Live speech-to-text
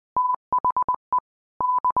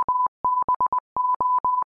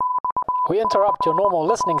We interrupt your normal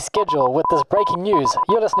listening schedule with this breaking news.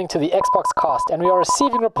 You're listening to the Xbox Cast, and we are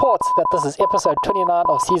receiving reports that this is episode 29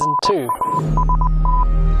 of Season 2.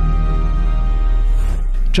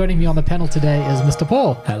 Joining me on the panel today is Mr.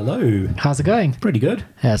 Paul. Hello. How's it going? Pretty good.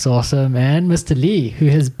 That's awesome. And Mr. Lee, who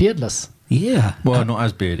is beardless. Yeah. Well, not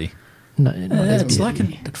as beardy. No, not as It's like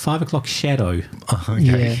beardly. a 5 o'clock shadow. Okay.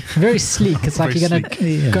 Yeah, very sleek. It's like Very you're going to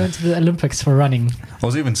sleek. go into the Olympics for running. I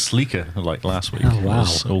was even sleeker like last week. Oh, wow. It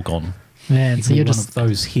was all gone. Man, so You're you're one just... of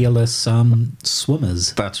those hairless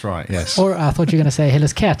swimmers. That's right, yes. Or I thought you were going to say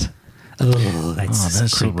hairless cat. Oh, that's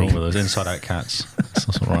There's something creepy. wrong with those inside-out cats.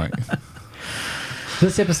 That's not right.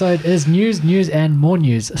 This episode is news, and more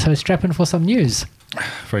news. So strap in for some news.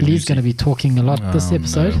 Very Lee's going to be talking a lot this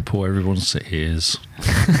episode. No, poor everyone's ears.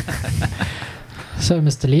 So,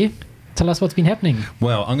 Mr. Lee, tell us what's been happening.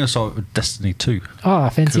 Well, I'm going to start with Destiny 2. Oh, I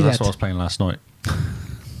fancy Because that's that. what I was playing last night.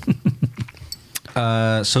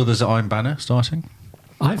 So there's Iron Banner starting.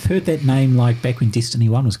 I've heard that name like back when Destiny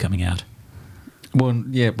 1 was coming out. Well,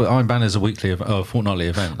 yeah, but Iron Banner is a fortnightly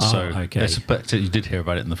event. Oh, so okay. I suspect you did hear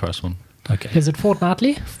about it in the first one. Okay. Is it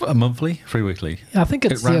fortnightly? A monthly? 3 weekly? I think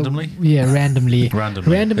it's... randomly? randomly.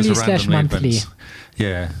 Randomly. It's a slash randomly monthly. event.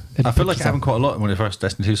 Yeah. It I feel like picks it happened up. quite a lot when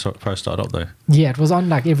Destiny 2 first started up, though. Yeah, it was on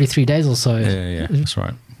like every 3 days or so. Yeah, that's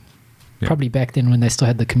right. Yeah. Probably back then when they still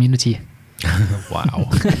had the community. Wow.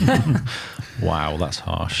 Wow, that's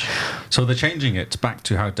harsh. So they're changing it back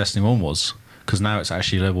to how Destiny 1 was, because now it's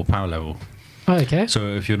actually power level. Oh, okay. So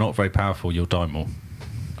if you're not very powerful, you'll die more.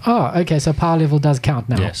 Oh, okay. So power level does count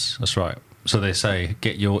now. Yes, that's right. So they say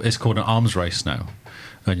it's called an arms race now,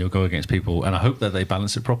 and you'll go against people. And I hope that they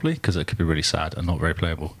balance it properly, because it could be really sad and not very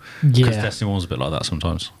playable. Because Yeah. Destiny 1 was a bit like that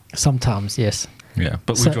sometimes. Sometimes, yes. Yeah,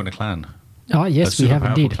 but So- we've joined a clan. Oh, yes, A we super have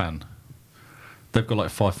powerful indeed. Clan. They've got like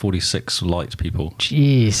 546 light people.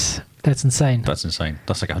 Jeez, that's insane. That's insane.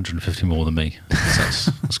 That's like 150 more than me.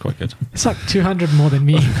 That's quite good. It's like 200 more than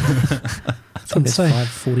me. I think that's insane.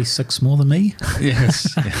 546 more than me.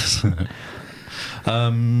 Yes, yes.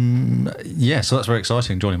 Yeah, so that's very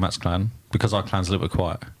exciting, joining Matt's clan, because our clan's a little bit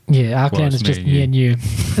quiet. Yeah, our Well, clan it's is me just and me and you.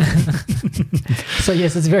 So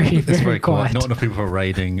yes, it's very, It's very, very quiet. Not enough people are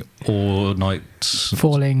raiding or night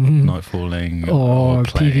Falling falling or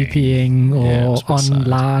playing. PvPing Yeah, or it's a bit sad.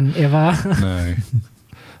 online ever. No.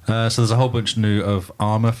 So there's a whole bunch new of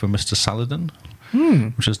armor for Mr. Saladin,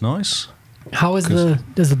 which is nice. How is 'Cause-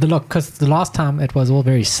 the look? Because the last time it was all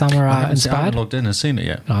very I samurai haven't inspired. logged in and seen it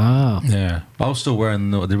yet. Ah, Yeah, I was still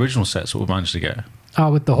wearing the original sets that we managed to get.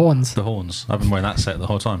 with the horns. The horns. I've been wearing that set the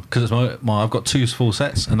whole time because it's I've got 2 full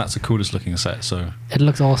sets, and that's the coolest looking set. So It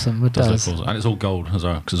looks awesome. It it does does. look cool, and it's all gold as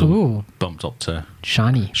well because it's all Ooh, bumped up to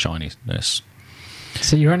shiny. shininess.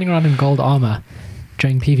 So you're running around in gold armor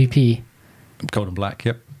during PvP. Gold and black.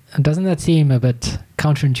 Yep. And doesn't that seem a bit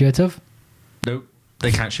counterintuitive? Nope.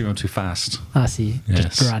 They can't shoot them too fast. I see.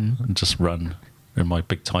 Yes. Just run. Just run in my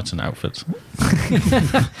big Titan outfit.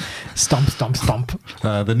 Stomp, stomp, stomp.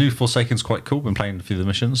 The new Forsaken's quite cool. Been playing a few of the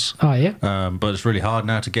missions, Oh, yeah? but it's really hard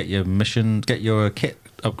now to get your kit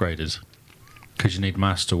upgraded because you need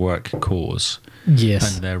masterwork cores,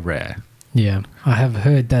 Yes. and they're rare. Yeah. I have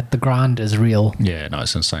heard that the grind is real. Yeah, no,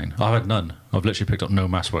 it's insane. I've had none. I've literally picked up no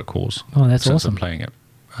masterwork cores. Oh, that's since awesome. I'm playing it.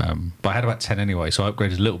 But I had about 10 anyway, so I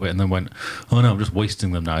upgraded a little bit and then went, oh no, I'm just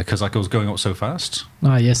wasting them now because I was going up so fast.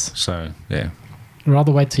 Oh, yes. So, yeah.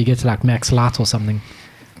 Rather wait till you get to like max light or something.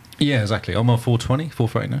 Yeah, exactly. I'm on 420,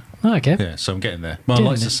 430 now. Oh, okay. Yeah, so I'm getting there. My Getting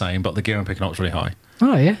light's there. the same, but the gear I'm picking up is really high.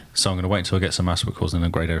 Oh, yeah. So I'm going to wait until I get some masterwork cores and then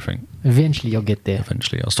upgrade everything Eventually you'll get there.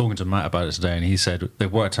 eventually. I was talking to Matt about it today and he said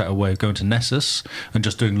they've worked out a way of going to Nessus and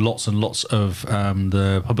just doing lots and lots of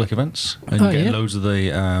the public events. And you Oh, get yeah? loads of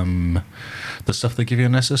the stuff they give you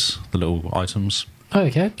in Nessus, the little items. Oh,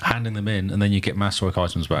 okay. Handing them in, and then you get masterwork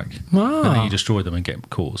items back. And then Ah. you destroy them and get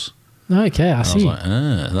cores. Okay, I And I see. was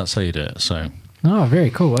like, that's how you do it. So Oh, very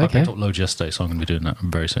cool. I Okay. picked up loads yesterday, so I'm going to be doing that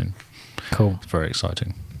very soon. Cool. It's very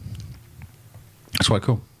exciting. It's quite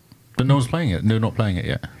cool. But no one's playing it. No, not playing it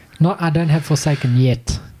yet. I don't have Forsaken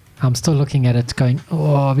yet. I'm still looking at it going,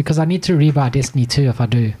 because I need to rebuy Destiny 2 if I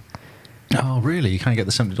do. Oh, really? You can't get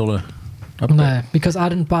the $70 upgrade? No, because I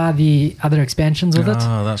didn't buy the other expansions with it.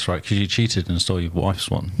 Oh, that's right, because you cheated and stole your wife's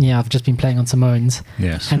one. Yeah, I've just been playing on Simone's.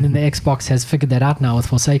 Yes. And then the Xbox has figured that out now with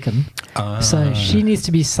Forsaken. So she needs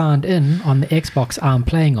to be signed in on the Xbox I'm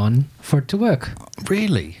playing on for it to work.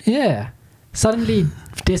 Really? Yeah. Suddenly,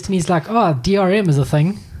 Destiny's like, DRM is a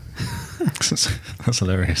thing. That's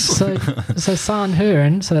hilarious. So sign her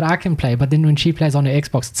in so that I can play, but then when she plays on her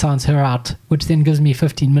Xbox, it signs her out, which then gives me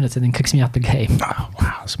 15 minutes and then kicks me out the game. Oh,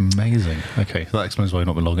 wow, that's amazing. Okay, that explains why you've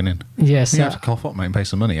not been logging in. Yes. You have to cough up, mate, and pay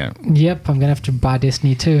some money out. Yep, I'm going to have to buy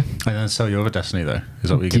Destiny 2. And then sell your other Destiny, though. Is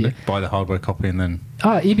that what you can do? Buy the hardware copy and then...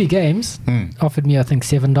 EB Games offered me, I think,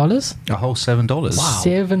 $7. A whole $7? Wow.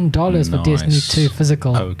 $7 for Destiny 2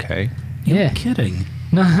 physical. Okay. You're kidding.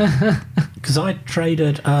 Because I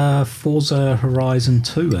traded Forza Horizon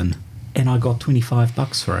 2 in, and I got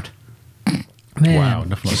 $25 for it. Man. Wow,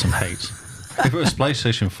 nothing like some hate. If it was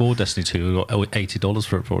PlayStation 4 Destiny 2, we got $80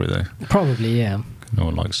 for it probably, though. Probably, yeah. No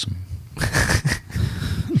one likes them.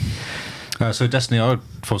 So Destiny,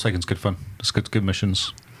 Forsaken's good fun. It's good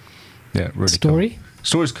missions. Yeah, really Story? cool.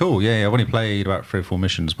 Story's cool, yeah. I've only played about 3 or 4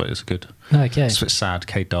 missions, but it's good. Okay. It's a bit sad.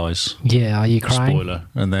 Kate dies. Yeah, are you crying? Spoiler.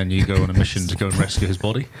 And then you go on a mission to go and rescue his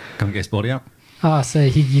body. Come and get his body out. Oh, so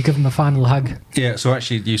you give him a final hug. Yeah, so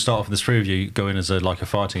actually you start off with the 3 of you, go in as a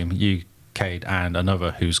fire team. You, Cade, and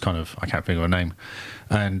another who's kind of, I can't think of her name.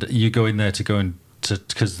 And you go in there to go in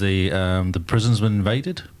because the prison's been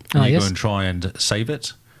invaded. And you go and try and save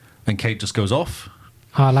it. And Cade just goes off.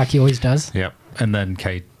 Oh, like he always does. Yep. And then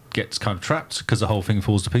Cade gets kind of trapped because the whole thing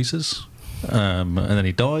falls to pieces. And then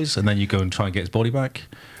he dies, and then you go and try and get his body back.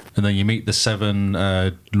 And then you meet the 7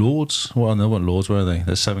 lords. Well, no, what lords were they?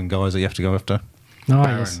 There's 7 guys that you have to go after. Oh,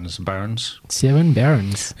 Barons. 7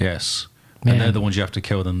 barons. Yes. Man. And they're the ones you have to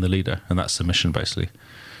kill, then the leader. And that's the mission, basically.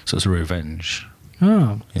 So it's a revenge.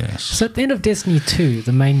 Oh. Yes. So at the end of Destiny 2,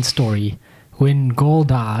 the main story, when Gaul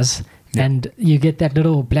dies, and you get that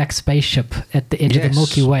little black spaceship at the edge of the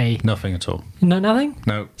Milky Way. Nothing at all. No, nothing?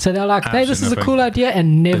 No. So they're like, hey, this is a nothing. cool idea,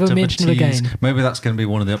 and never mention it again. Maybe that's going to be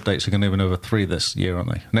one of the updates. They're going to have another 3 this year,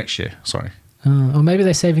 aren't they? Next year, sorry. Or maybe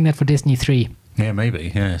they're saving that for Destiny 3. Yeah,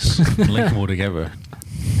 maybe, yes. Link them all together.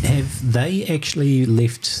 Have they actually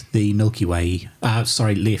left the Milky Way?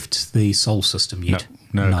 Left the Sol system yet?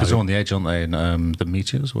 No, because they're on the edge, aren't they? And the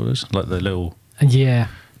meteors, what is it? Like the little... Yeah.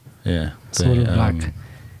 Yeah. Sort of like...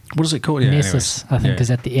 What is it called? Yeah, Nessus, I think,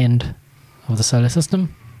 is at the end of the solar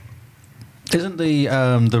system. Isn't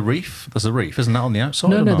the reef? There's a reef. Isn't that on the outside?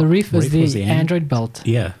 No, the reef is was the the Android belt.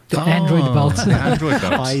 Yeah. The Android belt. The Android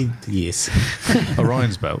belt. Yes.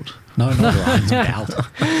 Orion's belt. No, not Orion's belt.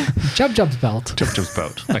 Jub's belt. Jub's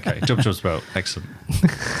belt. Okay, Jub's belt. Excellent.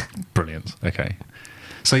 Brilliant. Okay.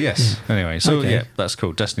 So yes. Anyway, yeah, that's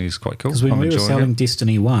cool. Destiny's quite cool. Because when we were selling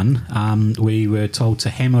Destiny 1, we were told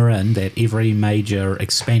to hammer in that every major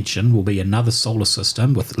expansion will be another solar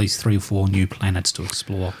system with at least 3 or 4 new planets to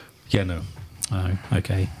explore. Yeah, no. Oh,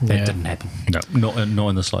 okay. That didn't happen. No, not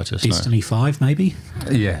in the slightest. Destiny 5, maybe?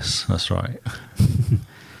 Yes, that's right.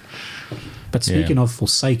 But speaking of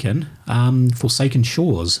Forsaken, Forsaken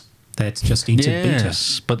Shores, that's just entered beta.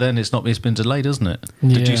 Yes, but then it's been delayed, isn't it?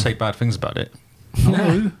 Yeah. Did you say bad things about it?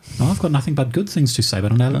 No, I've got nothing but good things to say,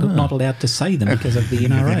 but I'm not allowed to say them because of the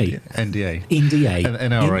NRA. NDA. NDA.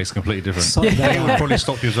 And NRA is completely different. So they would probably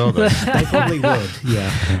stop you as well, though. They probably would,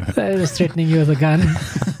 yeah. They're just threatening you with a gun.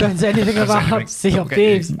 Don't say anything about Sea of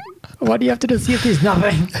Thieves. What do you have to do with Sea of Thieves?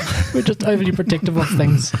 Nothing. We're just overly protective of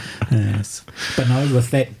things. Yes. But no,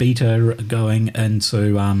 with that beta going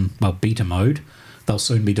into, beta mode, they'll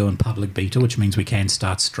soon be doing public beta, which means we can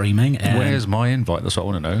start streaming. And Where's my invite? That's what I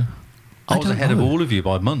want to know. I was ahead of all of you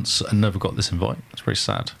by months and never got this invite. It's very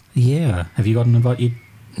sad. Yeah. Have you got an invite yet?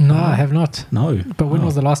 No, I have not. No. But when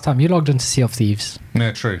was the last time you logged into Sea of Thieves?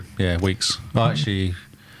 Yeah, true. Yeah, weeks.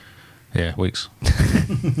 Weeks.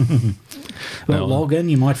 Well, log in.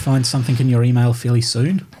 You might find something in your email fairly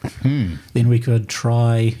soon. Then we could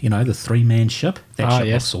try, the 3-man ship. That ship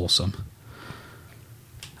looks awesome.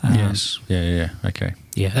 Yes. Yeah. Okay.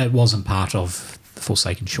 Yeah, it wasn't part of the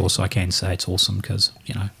Forsaken Shore, so I can say it's awesome because,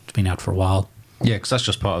 it's been out for a while. Yeah, because that's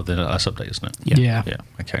just part of the last update, isn't it? Yeah. Yeah,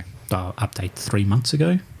 okay. Update 3 months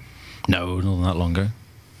ago? No, not that long ago.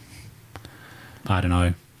 I don't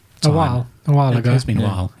know. A while ago. It's been a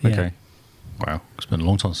while. Yeah. Okay. Wow, it's been a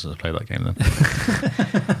long time since I played that game then.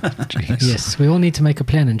 Jeez. Yes, we all need to make a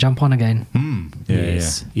plan and jump on again.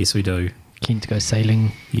 Yes, we do. Keen to go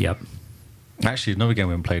sailing. Yep. Actually, another game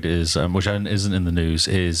we haven't played is, which isn't in the news,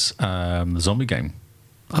 is the zombie game.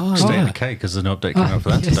 Oh, State yeah. of Decay, because there's an update coming out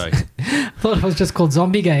for that today. I thought it was just called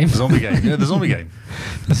Zombie Game. The zombie game. Yeah, the zombie game.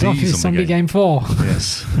 The zombie game 4.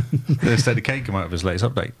 Yes. The State of Decay came out with his latest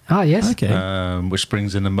update. Ah, yes. Okay. Which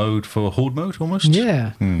brings in a mode for Horde mode almost.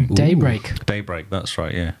 Yeah. Daybreak. Daybreak, that's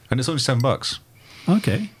right, yeah. And it's only $7.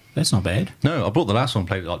 Okay. That's not bad. No, I bought the last one,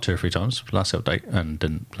 played it like 2 or 3 times, last update, and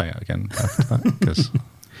didn't play it again after that. Because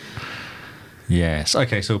yes.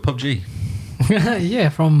 Okay, so PUBG. Yeah,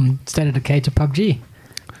 from State of Decay to PUBG.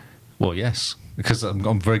 Well, yes, because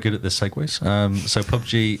I'm very good at this segues. So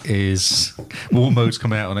PUBG is War Mode's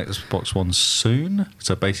coming out on Xbox One soon.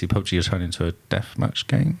 So basically, PUBG is turned into a deathmatch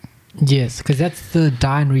game. Yes, because that's the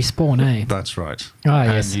die and respawn, eh? That's right. Ah,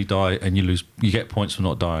 and yes. you die and you lose. You get points for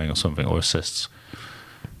not dying or something, or assists.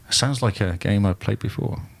 Sounds like a game I've played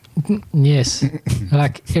before. Yes,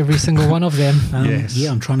 like every single one of them. Yes.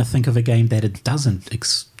 Yeah, I'm trying to think of a game that it doesn't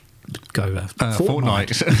go after.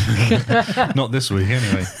 Fortnite. Not this week,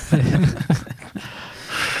 anyway.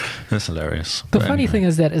 That's hilarious. The funny thing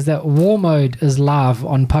is that War Mode is live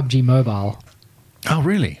on PUBG Mobile. Oh,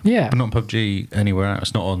 really? Yeah. But not PUBG anywhere else.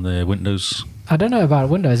 It's not on the Windows. I don't know about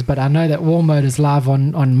Windows, but I know that War Mode is live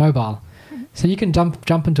on mobile. So you can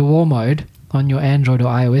jump into War Mode on your Android or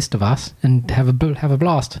iOS device and have a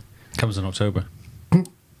blast. Comes in October.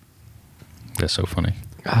 They're so funny.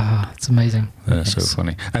 Ah, it's amazing. They're so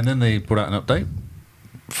funny. And then they brought out an update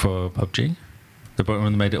for PUBG. They brought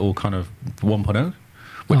when they made it all kind of 1.0,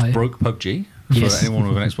 which Oh, yeah. broke PUBG for Yes. anyone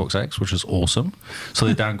with an Xbox X, which was awesome. So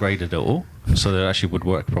they downgraded it all so that it actually would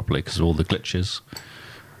work properly because of all the glitches.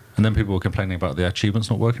 And then people were complaining about the achievements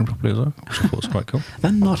not working properly as well, which I thought was quite cool.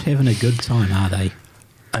 They're not having a good time, are they?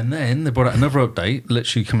 And then they brought out another update,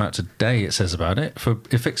 literally come out today, it says about it, for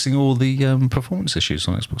fixing all the performance issues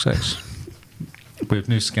on Xbox X. With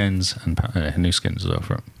new skins and new skins as well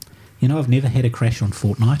for it. You know, I've never had a crash on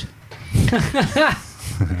Fortnite.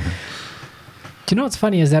 Do you know what's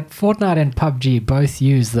funny is that Fortnite and PUBG both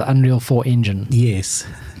use the Unreal 4 engine. Yes.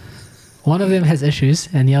 One of them has issues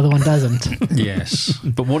and the other one doesn't. Yes.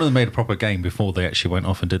 But one of them made a proper game before they actually went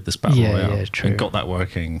off and did this battle Yeah, royale. yeah, true. And got that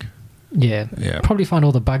working. Yeah. Yeah. Probably find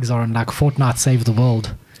all the bugs are in like Fortnite Save the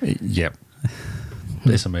World. Yep.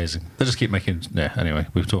 It's amazing. They just keep making... Yeah, anyway,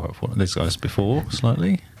 we've talked about these guys before,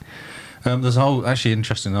 slightly. There's a whole actually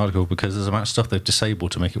interesting article because there's a amount of stuff they've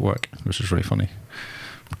disabled to make it work, which is really funny.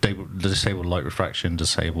 They disabled light refraction,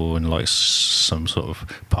 disable and like some sort of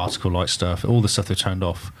particle light stuff, all the stuff they turned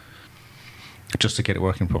off just to get it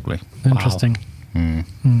working properly. Interesting.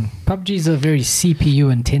 PUBG's a very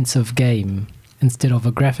CPU intensive game instead of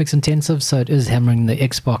a graphics intensive, so it is hammering the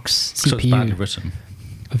Xbox So it's badly CPU. written.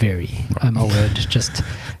 Very. My word. Just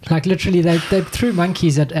like literally they threw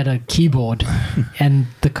monkeys at a keyboard and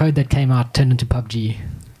the code that came out turned into PUBG.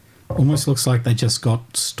 Almost looks like they just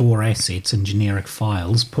got store assets and generic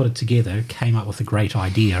files, put it together, came up with a great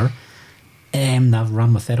idea, and they've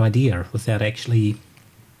run with that idea without actually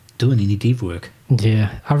doing any dev work.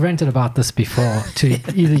 Yeah, I've ranted about this before to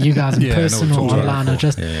either you guys in Yeah, I know person we've or talked about it online. Or before.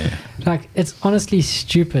 just Yeah. like it's honestly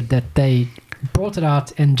stupid that they brought it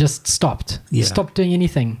out and just stopped. Yeah. Stopped doing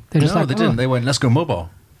anything. They're just No, like, they didn't. "Oh." They went, let's go mobile.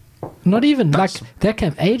 Not even That's- like that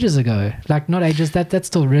came ages ago. Like not ages. That's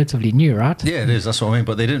still relatively new, right? Yeah, it is. That's what I mean.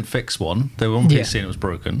 But they didn't fix one. They were on Yeah. PC and it was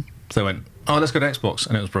broken. So they went, oh, let's go to Xbox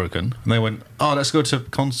and it was broken. And they went, oh, let's go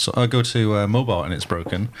to mobile and it's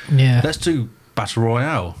broken. Yeah. Let's do Battle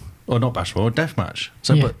Royale. Or not Battle Royale, Deathmatch.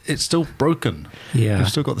 So, Yeah. but it's still broken. Yeah. They've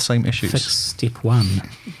still got the same issues. Fix step one.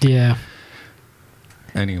 Yeah.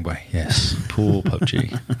 Anyway, yes. Poor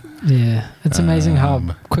PUBG. Yeah. It's amazing how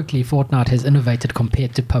Um, quickly Fortnite has innovated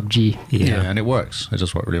compared to PUBG. Yeah, and it works. It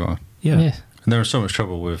does work really well. Yeah. Yeah. And there is so much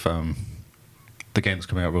trouble with the game that's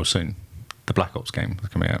coming out real soon. The Black Ops game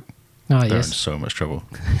that's coming out. Oh They're in yes. so much trouble.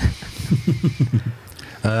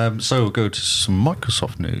 So we'll go to some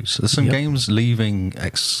Microsoft news. There's some Yep. games leaving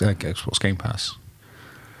Xbox Game Pass.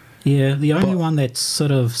 Yeah, the only But- one that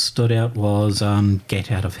sort of stood out was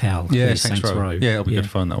Get Out of Hell. Yeah, Saints Row. Yeah, it'll be good to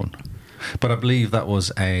find that one. But I believe that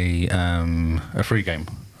was a free game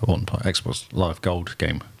at one point, Xbox Live Gold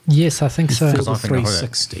game. Yes, I think so. For Because the I think I heard it.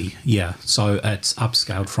 360, yeah. So it's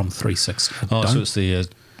upscaled from 360. Oh, so Don't- it's the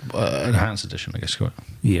enhanced edition, I guess you call it.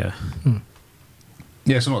 yeah.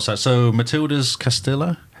 Yeah, so not sad. So Matilda's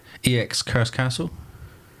Castilla, EX Curse Castle,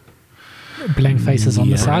 Blank faces on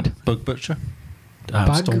the Yeah. side. Bug Butcher.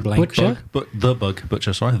 Bug Still blank. Butcher? The Bug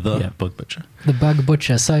Butcher, sorry. Yeah. Bug Butcher. The bug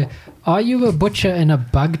butcher. So, are you a butcher in a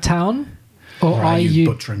bug town, or Or are you?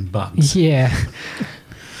 butchering bugs? Yeah,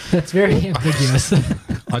 that's very ambiguous.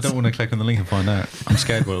 I don't want to click on the link and find out. I'm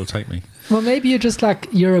scared where it'll take me. Well, maybe you're just like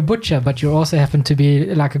you're a butcher, but you also happen to be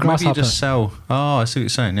like a Maybe you grasshopper. just sell. Oh, I see what you're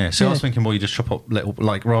saying. Yeah. So I was Yeah. thinking, well, you just chop up little,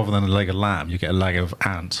 like rather than a leg of lamb, you get a leg of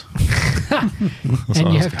ant.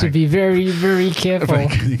 and you have to be very, very careful.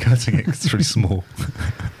 You're cutting it 'cause it's really small.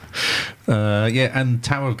 Yeah, and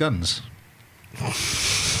Tower of Guns.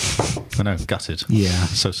 I know, gutted. Yeah.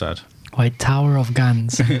 So sad. Wait, Tower of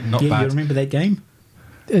Guns. Not Yeah, you bad. remember that game?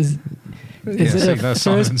 Is Yeah, it see, a that first?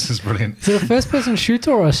 silence is brilliant. Is it a first-person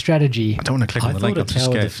shooter or a strategy? I don't want to click I on the thought link. a I'm too tower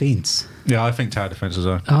scared. defense. Yeah, I think Tower Defense as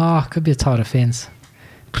well. Ah, could be a tower defense.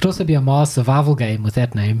 Could also be a Mars survival game with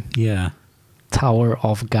that name. Yeah. Tower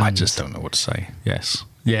of Guns. I just don't know what to say. Yes.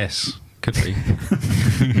 Could be.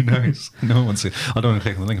 Who knows? No one wants it. I don't want to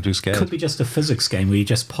click on the link. I'm too scared. Could be just a physics game where you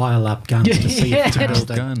just pile up guns to see if Yeah. you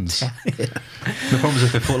build a Guns. The problem is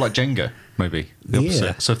if they fall like Jenga, maybe the opposite.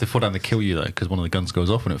 Yeah. So if they fall down, they kill you though, because one of the guns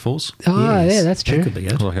goes off when it falls. Oh, Yes, yeah, that's true. That could be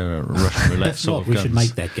it. It's like a Russian roulette That's sort what of we guns. should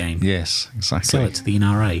make that game. Yes, Sell exactly. it to the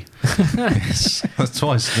NRA. Yes, that's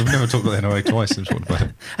twice. We've never talked about the NRA twice. Since talked about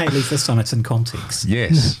it. Hey, at least this time it's in context.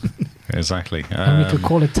 Yes, exactly. And we could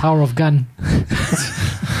call it Tower of Gun.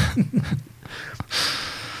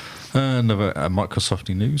 Another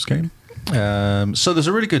Microsofty news game. So there's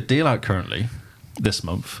a really good deal out currently this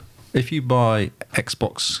month. If you buy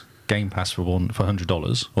Xbox Game Pass for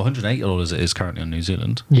 $100 or $180 it is currently in New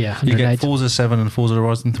Zealand, Yeah, you get 108. Forza 7 and Forza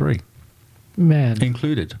Horizon 3 Man.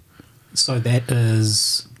 included. So that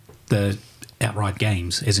is the outright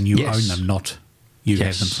games, as in you Yes. own them, not you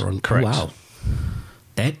Yes, have them for a correct. Wow.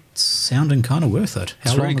 That's sounding kind of worth it.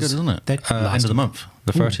 It's really good, isn't it? That End of the month,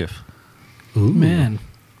 the 30th. Ooh. Man.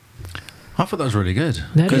 I thought that was really good.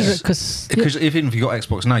 That is because Because even if you got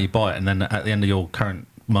Xbox now, you buy it, and then at the end of your current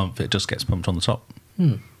month, it just gets pumped on the top,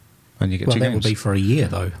 and you get Well, two that games. would be for a year,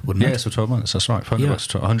 though, wouldn't Yeah, it? it's for 12 months. That's right. Yeah.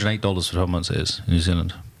 $108 for 12 months it is in New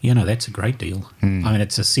Zealand. You know, that's a great deal. I mean,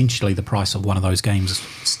 it's essentially the price of one of those games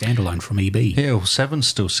standalone from EB. Yeah, well, 7's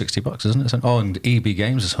still $60, isn't it? Oh, and EB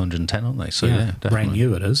Games is 110, aren't they? So yeah, definitely. brand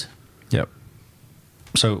new it is. Yep.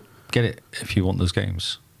 So get it if you want those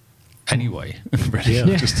games. Anyway, really,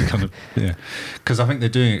 Yeah. just to kind of because I think they're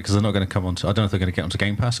doing it because they're not going to come onto. I don't know if they're going to get onto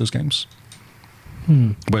Game Pass those games.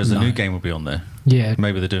 Whereas the No. new game will be on there. yeah,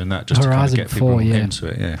 Maybe they're doing that just Horizon to kind of get people 4, yeah. into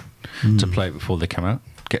it, to play it before they come out,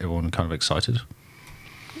 get everyone kind of excited.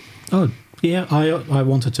 Oh, yeah, I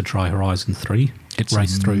wanted to try Horizon 3. It's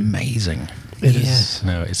race through. amazing. It Yeah. is.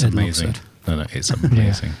 No, it's It looks amazing. it. No, it's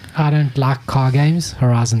amazing. I don't like car games.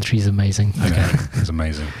 Horizon 3 is amazing. Okay, it's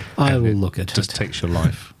amazing. I And will it look at just it. takes your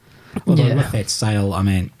life. Although Yeah. with that sale, I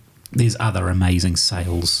mean, there's other amazing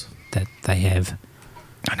sales that they have.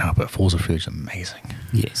 I know, but Forza 3 is amazing.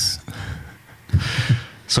 Yes.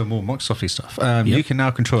 So more Microsofty stuff. Yep. You can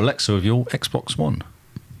now control Alexa with your Xbox One.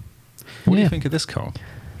 What do Yeah. you think of this, Carl?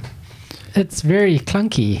 It's very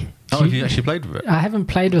clunky. Oh, have you actually played with it? I haven't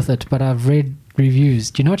played with it, but I've read reviews.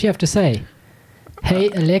 Do you know what you have to say? Hey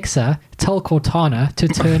Alexa, tell Cortana to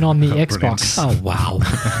turn on the Xbox. Oh, wow.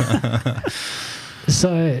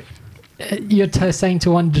 So you're saying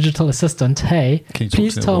to one digital assistant, hey, Can you talk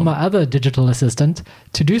please to the tell one? my other digital assistant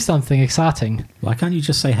to do something exciting. Why can't you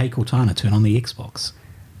just say, hey, Cortana, turn on the Xbox?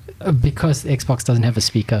 Because the Xbox doesn't have a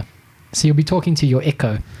speaker. So you'll be talking to your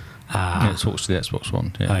Echo. Yeah, it talks to the Xbox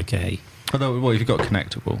One. Yeah. Okay. Although, well, if you've got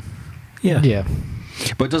connectable. Yeah. Yeah.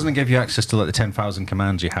 But doesn't it give you access to like the 10,000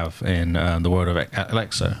 commands you have in the world of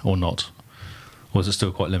Alexa or not? Or is it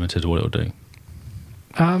still quite limited to what it'll do?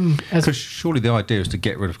 As Because surely the idea is to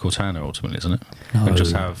get rid of Cortana ultimately, isn't it? No. And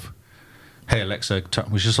just have, hey Alexa,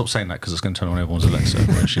 we should stop saying that because it's going to turn on everyone's Alexa.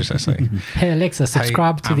 What should I say? Hey Alexa,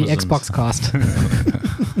 subscribe to the Amazon's- Xbox Cast.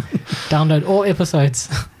 Download all episodes.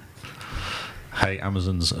 Hey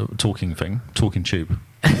Amazon's talking thing, talking tube.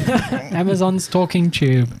 Amazon's Talking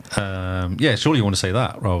Tube. Yeah, surely you want to say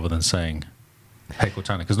that rather than saying, hey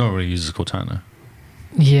Cortana, because no one really uses Cortana.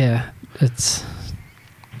 Yeah, it's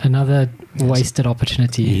another wasted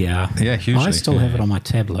opportunity. Yeah. Yeah, hugely. I still have it on my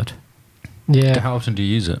tablet. Yeah. How often do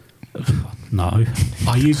you use it? No.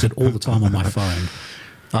 I use it all the time on my phone.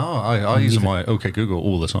 Oh, I use leave it. my OK Google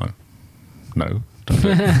all the time. No, don't do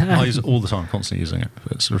it. I use it all the time, constantly using it.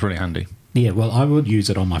 It's really handy. Yeah, well, I would use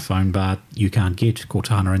it on my phone, but you can't get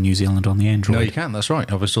Cortana in New Zealand on the Android. No, you can. That's right.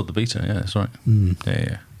 I've installed the beta. Yeah, that's right.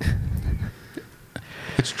 Yeah.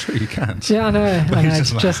 It's true. You can't. Yeah, I know. I know.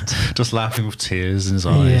 He's It's just laughing with tears in his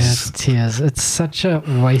yeah, eyes. it's tears. It's such a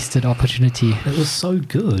wasted opportunity. It was so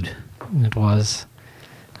good. It was.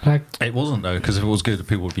 Like, It wasn't though, because if it was good,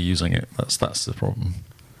 people would be using it. That's the problem.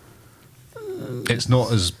 It's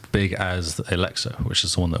not as big as Alexa, which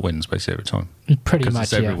is the one that wins basically every time. pretty Because much,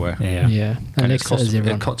 it's everywhere. Yeah. Yeah. And Alexa is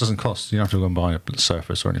everyone. doesn't cost. You don't have to go and buy a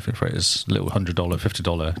Surface or anything for it. It's a little $100,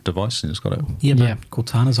 $50 device, and it's got it. Yeah, but Yeah.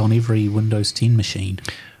 Cortana's on every Windows 10 machine.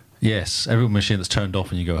 Yes, every machine that's turned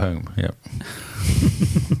off when you go home. Yep.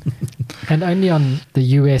 And only on the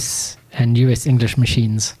US and US English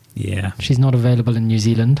machines. Yeah. She's not available in New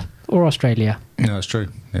Zealand or Australia. No, it's true.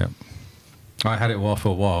 Yeah. I had it for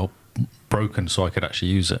a while, broken, so I could actually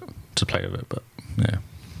use it to play with it. But yeah,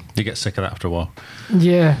 you get sick of that after a while.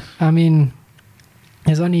 Yeah, I mean,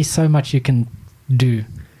 there's only so much you can do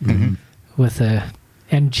with her.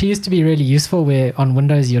 And she used to be really useful where on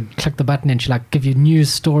Windows you'd click the button and she'd like give you news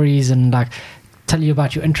stories and like tell you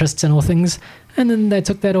about your interests and all things, and then they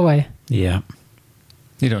took that away. Yeah.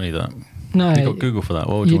 You don't need that. No, You got Google for that.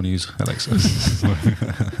 Why would you want to use Alexa?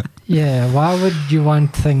 yeah. Why would you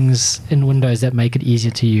want things in Windows that make it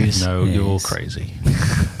easier to use? No, you're Yes. crazy.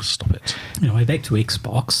 Stop it. Anyway, back to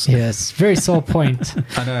Xbox. Yes, very sore point.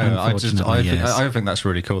 I know. Unfortunately, yes. I think that's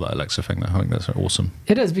really cool, that Alexa thing. Though. I think that's awesome.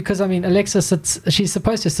 It is, because I mean, Alexa sits. She's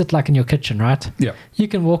supposed to sit like in your kitchen, right? Yeah. You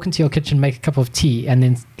can walk into your kitchen, make a cup of tea, and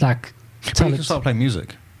then like But tell you it. can start playing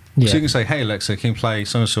music. Yeah. So you can say, "Hey Alexa, can you play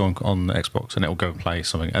so-and-so on the Xbox?" And it will go and play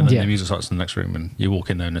something, and then Yeah. the music starts in the next room, and you walk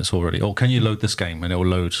in there, and it's already. Or can you load this game? And it will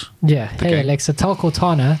load. Yeah. the Hey game. Alexa, tell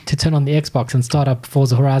Cortana to turn on the Xbox and start up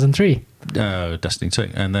Forza Horizon 3. Destiny 2,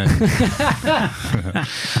 and then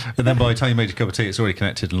and then by the time you made your cup of tea, it's already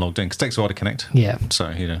connected and logged in. 'Cause it takes a while to connect. Yeah.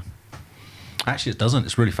 So actually, it doesn't.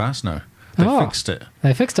 It's really fast now. They Oh. fixed it.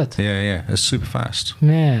 They fixed it. Yeah, it's super fast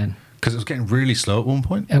Man, because it was getting really slow at one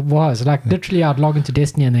point. it was like literally I'd log into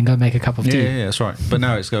Destiny and then go make a cup of tea. Yeah, that's right. But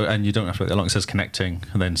now it's go, and you don't have to wait that long. It says connecting,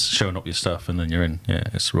 and then showing up your stuff, and then you're in. Yeah,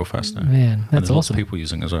 it's real fast now. Man, and that's there's lots of awesome. people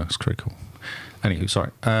using it as well. It's pretty cool. Anywho, sorry.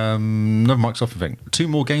 Another Microsoft thing. 2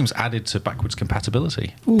 more games added to backwards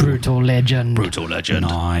compatibility. Brutal Legend. Brutal Legend.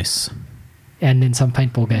 Nice. And then some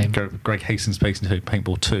paintball game. Greg Hastings Painting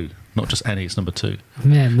Paintball 2. Not just any, it's number 2.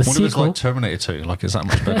 Man, the I wonder if it's sequel. like Terminator 2. Like, is that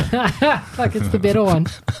much better? Like it's the better one.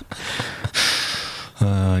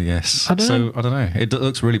 Yes. I don't know. I don't know. It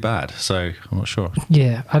looks really bad, so I'm not sure.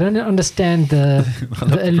 Yeah, I don't understand the I love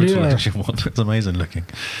the Brutal allure. Legend one. It's amazing looking.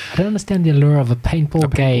 I don't understand the allure of a paintball, A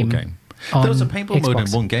paintball game. on There was a paintball mode in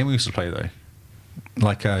Xbox. one game we used to play, though.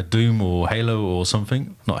 Like Doom or Halo or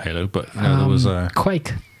something. Not Halo, but there was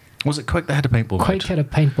Quake. Was it Quake that had a paintball Quake mode? had a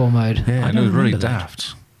paintball mode. Yeah, I and it was don't really remember that.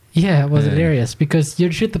 daft. Yeah, it was Yeah. hilarious because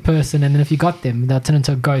you'd shoot the person, and then if you got them, they'd turn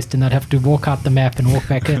into a ghost, and they'd have to walk out the map and walk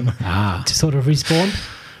back in Ah. to sort of respawn.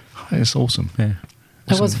 It's awesome, yeah.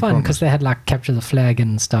 It was Some fun because promise. they had like capture the flag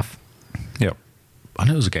and stuff. Yep. I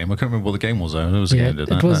know it was a game. I can't remember what the game was, though. It was a Yeah, game that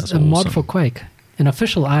did it that. was That's a mod awesome. for Quake, an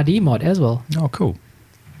official ID mod as well, Oh, cool.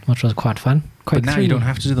 which was quite fun. Quake But now 3. you don't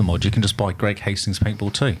have to do the mod. You can just buy Greg Hastings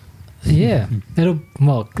Paintball 2. Yeah,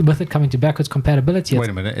 with it coming to backwards compatibility. Wait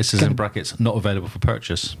a minute. It says gonna- in brackets, not available for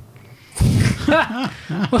purchase. So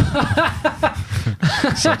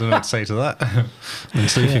I don't know what to say to that.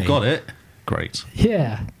 So if Okay. you've got it, great.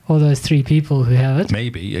 Yeah, all those 3 people who have it.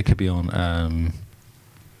 Maybe it could be on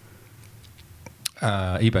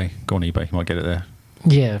eBay. Go on eBay. You might get it there.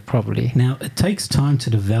 Yeah, probably. Now, it takes time to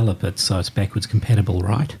develop it, so it's backwards compatible,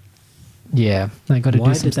 right? Yeah, they got to Why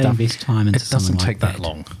do some did they stuff. invest time into It doesn't something take like that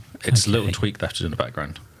long. It's a little Okay. tweak they have to do in the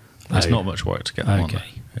background. It's Oh. not much work to get them on Okay.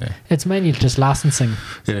 there. Yeah. It's mainly just licensing.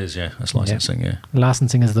 It is, yeah. That's licensing, yeah.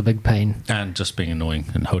 Licensing is the big pain. And just being annoying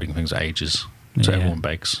and holding things ages. So Yeah. everyone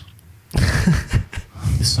begs.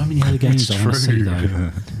 There's so many other games It's I want to see, true.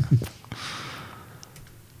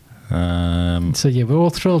 though. So yeah, we're all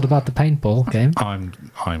thrilled about the paintball game. I'm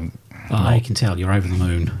I can tell you're over the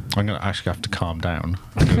moon. going to actually have to calm down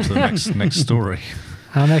and go to the next story.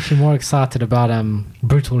 I'm actually more excited about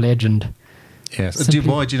Brutal Legend. Yes. Simply-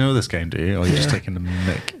 Why do you know this game? Do you? Or are you just taking the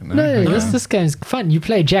mick? No, this game's fun. You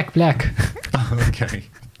play Jack Black. Okay.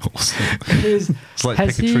 Awesome. Is- It's like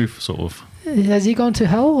has Pick a he- Truth, sort of. Has he gone to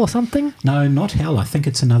hell or something? No, not hell. I think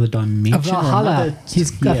it's another dimension. or Valhalla. another-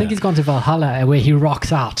 I think he's gone to Valhalla where he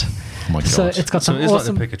rocks out. Oh my God. So it's got some it is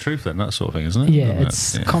awesome- like the Pick a Truth then, that sort of thing, isn't it? Yeah, Oh,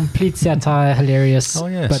 it's yeah. complete satire, hilarious. Oh,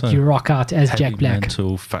 yeah, but so you rock out as Jack Black.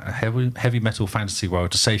 Heavy metal fantasy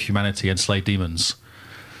world to save humanity and slay demons.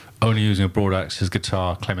 Only using a broad axe, his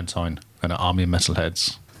guitar, Clementine, and an army of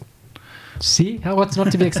metalheads. See? What's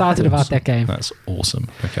not to be excited about that game? That's awesome.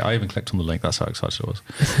 Okay, I even clicked on the link. That's how excited I was.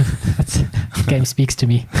 The game speaks to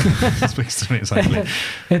me. It speaks to me exactly.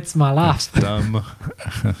 It's my life. Dumb.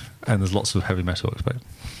 And there's lots of heavy metal, I expect.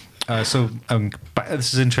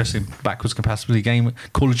 This is interesting. Backwards compatibility game.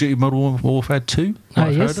 Call of Duty Modern Warfare 2.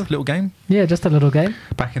 I've yes. heard of. Little game. Yeah, just a little game.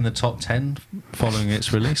 Back in the top 10 following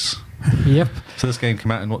its release. Yep. So this game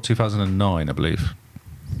came out in, 2009, I believe.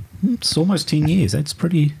 It's almost 10 years. That's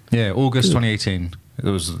pretty. Yeah, August Good. 2018.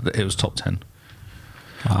 It was top 10.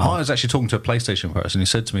 Wow. I was actually talking to a PlayStation person who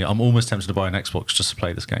said to me, I'm almost tempted to buy an Xbox just to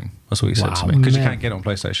play this game. That's what he said to Wow, me. Because you man. can't get it on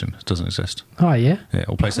PlayStation. It doesn't exist. Oh, yeah? Yeah,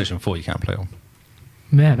 or PlayStation 4 you can't play on.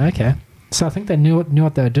 Man, okay. So I think they knew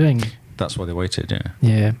what they were doing. That's why they waited, yeah.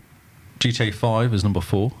 Yeah. GTA 5 is number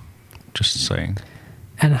 4. Just saying.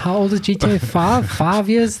 And how old is GTA 5? 5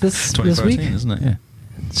 years this 2013, week? isn't it? Yeah.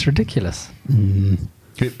 It's ridiculous.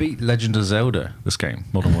 It beat Legend of Zelda, this game,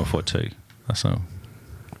 Modern Warfare 2. That's how.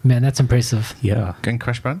 Man, that's impressive. Yeah. And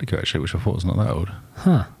Crash Bandicoot, actually, which I thought was not that old.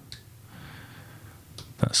 Huh.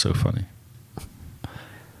 That's so funny.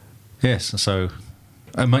 Yes, so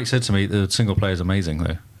and Mike said to me the single player is amazing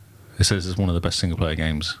though. He says it's one of the best single player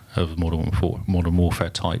games of Modern Warfare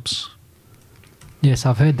types. Yes,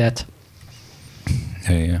 I've heard that.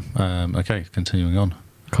 Yeah. Okay, continuing on.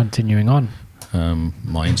 Continuing on.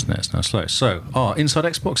 My internet's now slow. So, Inside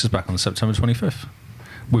Xbox is back on September 25th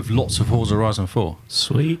with lots of Forza Horizon 4.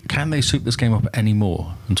 Sweet. Can they soup this game up any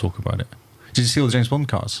more and talk about it? Did you see all the James Bond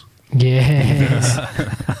cars? Yes.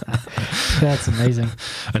 That's amazing.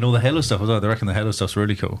 And all the Halo stuff as well. They reckon the Halo stuff's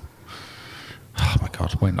really cool. Oh my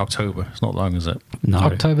god, when October. It's not long, is it? No.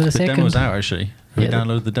 October the The 2nd. demo's out actually. Have you Yeah,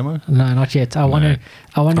 downloaded the demo? No, not yet. I want to I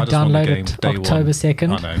just want the download game it day October one. 2nd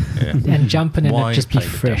I know, yeah. and jump in and Why it just be play the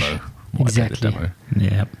fresh. demo? Why play Exactly. the demo?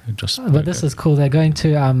 Yeah. Just But this is cool. They're going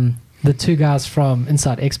to the two guys from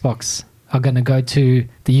Inside Xbox are going to go to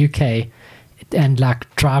the UK and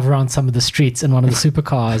like drive around some of the streets in one of the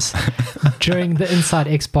supercars during the Inside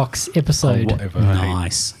Xbox episode. whatever.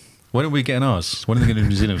 Nice. When are we getting ours? When are they going to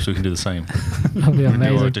New Zealand so we can do the same? That'll be We can do our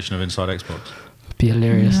amazing. edition of Inside Xbox. Be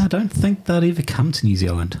hilarious. Yeah, I don't think they'd ever come to New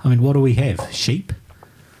Zealand. I mean, what do we have? Sheep?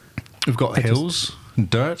 We've got They just- hills, and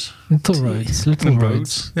dirt, Little roads. Little and roads.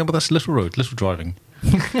 roads. Yeah, but that's little road, little driving.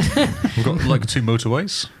 We've got like 2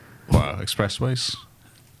 motorways. Wow, expressways.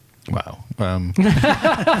 Wow.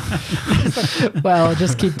 Well,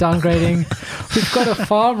 just keep downgrading. We've got a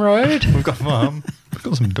farm road. We've got farm. We've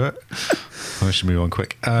got some dirt. I should move on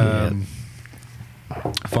quick.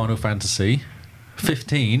 Final Fantasy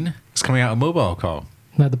 15 is coming out on mobile, Carl.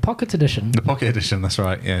 No, the Pocket Edition The Pocket Edition, that's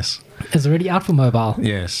right, yes. is already out for mobile,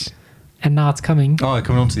 Yes. and now it's coming. Oh,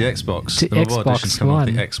 coming on to the Xbox. To the mobile Xbox edition's coming on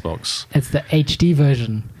to the One. Xbox. It's the HD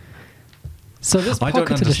version. So this I Pocket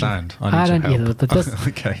don't Edition, understand. I need your don't help. either. But this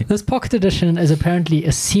Okay. this Pocket Edition is apparently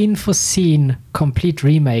a scene-for-scene complete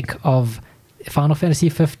remake of Final Fantasy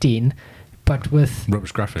 15, but with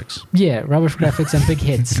Rubbish graphics. rubbish graphics and big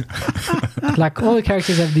heads. Like all the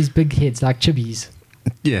characters have these big heads, like chibis,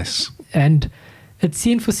 Yes. and it's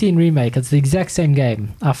scene-for-scene remake. It's the exact same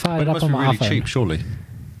game. I But fired it it up must on be my really iPhone. cheap, surely.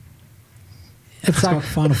 It's It's like got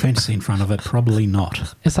Final Fantasy in front of it. Probably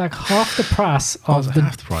not. it's like half the price of Oh, the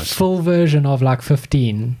half the price. full version of like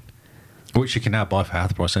 15. Which you can now buy for half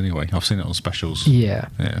the price anyway. I've seen it on specials. Yeah.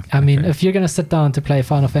 Yeah, I mean, okay. if you're going to sit down to play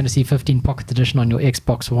Final Fantasy 15 Pocket Edition on your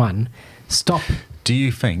Xbox One, stop. Do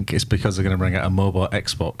you think it's because they're going to bring out a mobile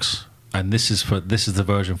Xbox and this is the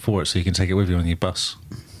version for it so you can take it with you on your bus?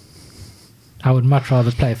 I would much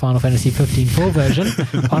rather play Final Fantasy 15 full version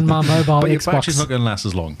on my mobile But your battery's Xbox. not going to last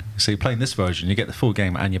as long. So you're playing this version, you get the full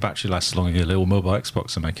game and your battery lasts as long as your little mobile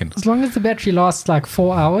Xbox are making. As long as the battery lasts like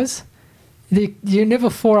 4 hours, you're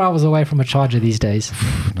never 4 hours away from a charger these days.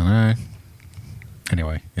 I don't know.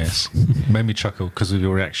 Anyway, yes. Made me chuckle because of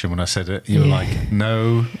your reaction when I said it. You were Yeah. like,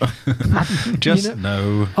 no. Just You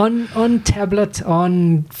know- no. On tablet,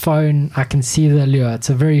 on phone, I can see the allure.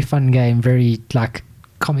 It's a very fun game, very like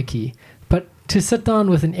comic-y. But to sit down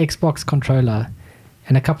with an Xbox controller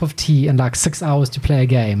and a cup of tea and like 6 hours to play a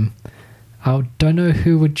game, I don't know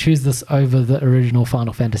who would choose this over the original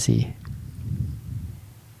Final Fantasy.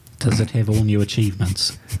 Does it have all new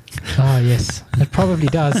achievements? Oh yes, it probably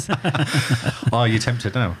does. Are you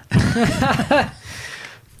tempted now?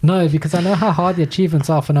 No, because I know how hard the achievements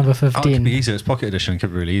are for number Oh, it could 15. be easy. It's Pocket Edition. It could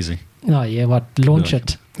be really easy. Oh yeah, what? Launch Like,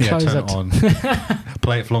 it, Yeah, close turn it. it on.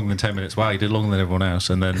 Play it for longer than 10 minutes. Wow, you did longer than everyone else.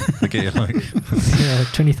 And then they get you like Yeah,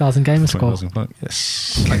 20,000 gamer score. 20,000 bucks.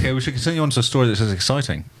 Yes. Okay, we should continue on to a story that says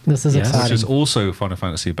exciting, This is Yes. which exciting. is also Final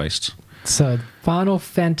Fantasy based. So Final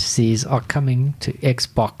Fantasies are coming to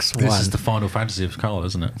Xbox One. This is the Final Fantasy of Carl,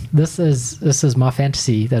 isn't it? This is my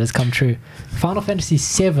fantasy that has come true. Final Fantasy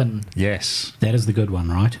 7, Yes. That is the good one,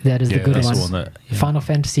 right? that is the good that's one. the one that. Final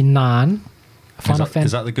Fantasy 9. Final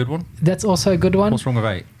Is that the good one? That's also a good one. What's wrong with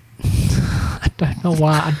 8? I don't know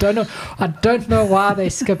why. I don't know why they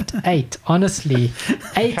skipped 8. Honestly,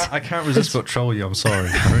 8 I can't resist but troll you. I'm sorry.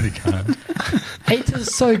 I really can't. 8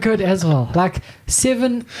 is so good as well. Like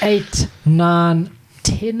 7, 8, 9,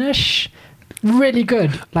 10ish, really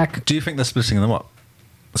good. Like Do you think they're splitting them up?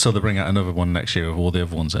 So they bring out another one next year with all the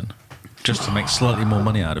other ones in? Just to make slightly more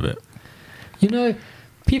money out of it. you know,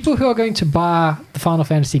 people who are going to buy the Final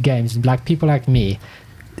Fantasy games, like people like me,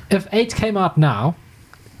 if 8 came out now,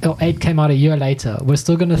 or 8 came out a year later, we're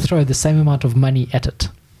still going to throw the same amount of money at it.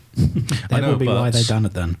 That know, will be but- why they done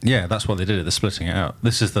it then. Yeah, that's why they did it. They're splitting it out.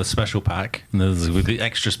 This is the special pack, and there's the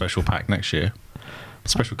extra special pack next year.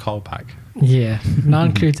 Special card pack. Yeah, now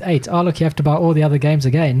includes 8. Oh, look, you have to buy all the other games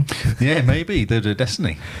again. Yeah, maybe. They'll do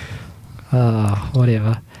Destiny.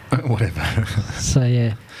 Whatever. Whatever. So,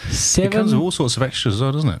 yeah. It comes 7, with all sorts of extras as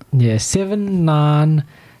well, doesn't it? yeah, 7, 9,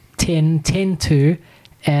 10, 10, 2,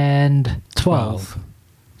 and 12.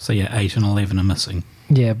 So yeah, 8 and 11 are missing.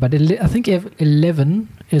 Yeah, but I think 11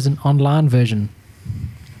 is an online version.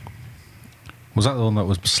 Was that the one that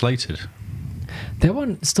was slated? That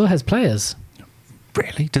one still has players.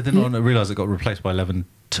 Really? Did they not realise it got replaced by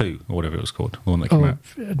 11.2 or whatever it was called? The one that came out.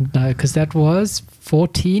 No, because that was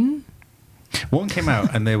 14. One came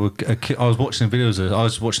out and they were. I was watching videos. I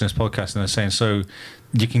was watching this podcast and they're saying so.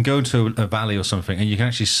 You can go into a valley or something and you can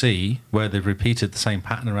actually see where they've repeated the same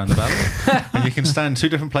pattern around the valley. And you can stand two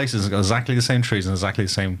different places and got exactly the same trees and exactly the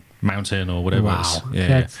same mountain or whatever it is. Wow.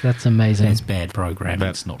 Yeah, That's amazing. That's bad programming.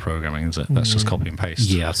 that's not programming, is it? That's just copy and paste.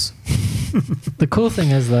 Yes. The cool thing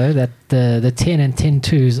is, though, that the 10 and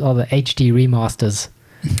 10.2s are the HD remasters.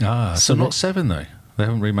 Ah, so So not that- 7 though. They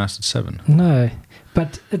haven't remastered 7. No.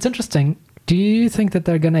 But it's interesting. Do you think that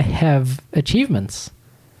they're going to have achievements?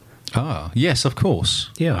 Ah, yes, of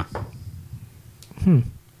course. Yeah.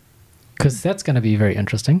 Because that's going to be very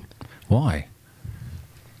interesting. Why?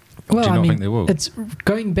 Well, Do you I not mean, think they will? it's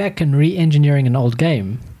going back and re-engineering an old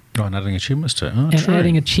game Oh, and adding achievements to it. Oh, and true.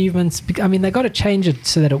 adding achievements. I mean, they got to change it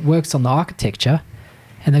so that it works on the architecture,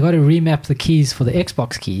 and they got to remap the keys for the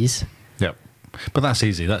Xbox keys. Yep. But that's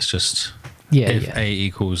easy. That's just Yeah, if yeah. A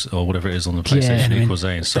equals or whatever it is on the Yeah. PlayStation And I mean, equals A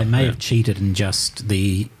and stuff. they may yeah. have cheated and just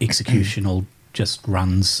the executional just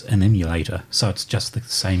runs an emulator. So it's just the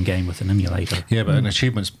same game with an emulator. Yeah, but an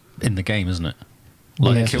achievement's in the game, isn't it?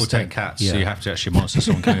 Like Yeah. kill Just 10 that- cats, yeah. so you have to actually monitor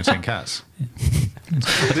someone killing 10 cats.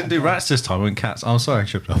 I didn't do rats this time, I went cats. Oh, sorry, I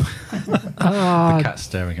tripped up. The cat's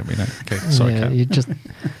staring at me now. Okay, sorry, yeah, cat. you just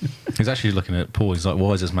He's actually looking at Paul. He's like,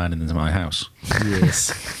 why is this man into my house?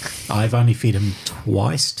 Yes. I've only fed him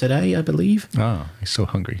twice today, I believe. Oh, he's so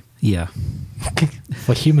hungry. Yeah.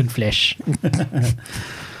 for human flesh.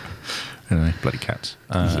 Anyway, bloody cats.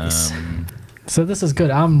 Yes. So this is good.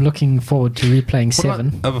 I'm looking forward to replaying What 7.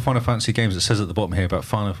 about other Final Fantasy games? It says at the bottom here about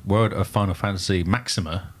World of Final Fantasy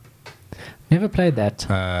Maxima, Never played that.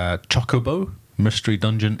 Chocobo, Mystery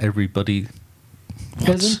Dungeon, Everybody. What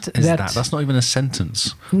Isn't is that- that? That's not even a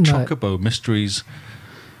sentence. No. Chocobo, Mysteries.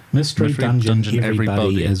 Mystery Dungeon,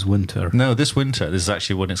 everybody is winter. No, this winter. This is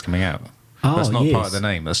actually when it's coming out. Oh, That's not part yes. of the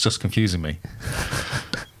name. That's just confusing me.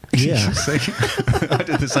 Yeah. See? I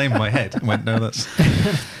did the same in my head. And went, no, that's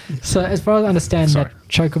So as far as I understand, Sorry. that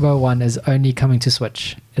Chocobo one is only coming to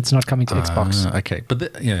Switch. It's not coming to Xbox. Okay,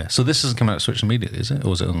 but yeah. So this isn't coming out to Switch immediately, is it?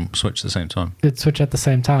 Or is it on Switch at the same time? It's Switch at the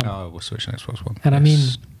same time. Oh, we'll Switch and Xbox One. And I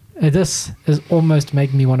Yes. mean, this is almost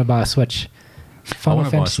making me want to buy a Switch. I Final want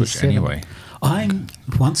to buy a Fantasy Switch 7. anyway.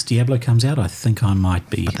 Once Diablo comes out, I think I might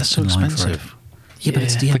be. But they're so in line for it. expensive. Yeah, but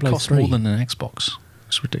it's Yeah. They Diablo cost 3. more than an Xbox.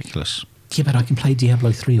 It's ridiculous. Yeah, but I can play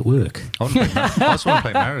Diablo 3 at work. I just want to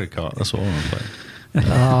play Mario Kart. That's what I want to play.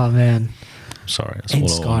 Oh, man. Sorry, that's And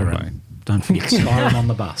all I want to Skyrim. Don't forget Skyrim on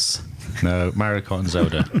the bus. play. No, Mario Kart and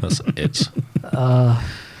Zelda. That's it.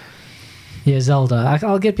 Yeah, Zelda.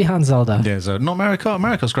 I'll get behind Zelda. Yeah, so not Mario Kart.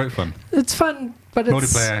 Mario Kart's great fun. It's fun, but it's...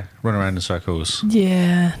 Multiplayer, run around in circles.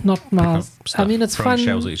 Yeah, not miles. up stuff, I mean, it's throwing fun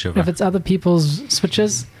shells at each other. if it's other people's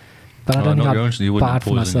Switches, but I don't think not your I'll own, you wouldn't buy it for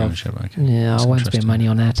poison your own myself. shit, okay. Yeah, That's I won't spend interesting. money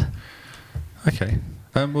on that. Okay.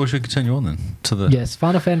 Well, we should continue on then to the. Yes,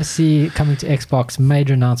 Final Fantasy coming to Xbox.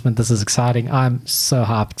 Major announcement. This is exciting. I'm so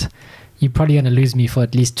hyped. You're probably going to lose me for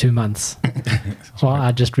at least 2 months while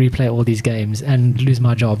I just replay all these games and lose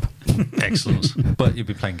my job. Excellent. But you'll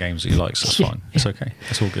be playing games that you like, so it's Yeah. fine. It's okay.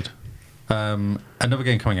 It's all good. Another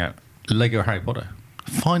game coming out, Lego Harry Potter.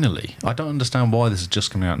 Finally. I don't understand why this is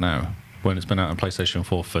just coming out now when it's been out on PlayStation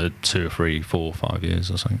 4 for 2 or 3, 4, 5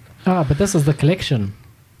 years or something. Ah, but this is the collection.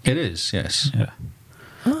 It is, yes. Yeah.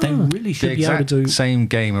 They really The should be able to exact do. same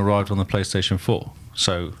game arrived on the PlayStation 4.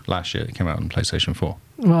 So last year it came out on PlayStation 4.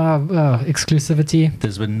 Exclusivity.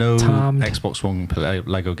 There's been no Timed. Xbox One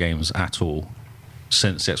Lego games at all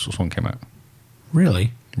since the Xbox One came out.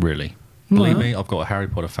 Really? Really. Believe Well. me, I've got a Harry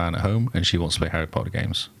Potter fan at home and she wants to play Harry Potter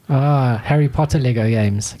games. Harry Potter Lego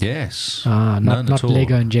games. Yes. Not None not at all.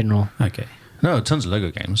 Lego in general. Okay. No, tons of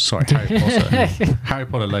Lego games. Sorry, Harry Potter. Harry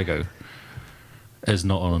Potter Lego is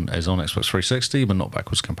on Xbox 360, but not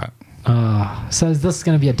backwards compat. So is this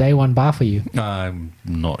going to be a day one buy for you? I'm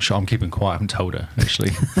not sure. I'm keeping quiet. I haven't told her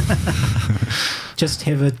actually. Just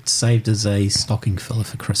have it saved as a stocking filler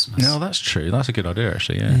for Christmas. No, that's true. That's a good idea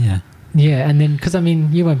actually. Yeah. Yeah. Yeah, and then because I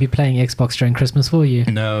mean you won't be playing Xbox during Christmas, will you?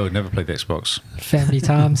 No, never played the Xbox. Family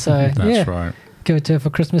time, so That's yeah, right. give it to her for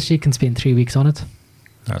Christmas. She can spend 3 weeks on it.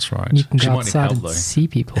 That's right. You can She go might need outside help and though. see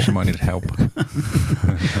people She might need help.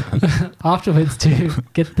 afterwards to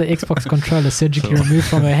get the Xbox controller surgically removed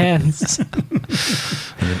from her hands. And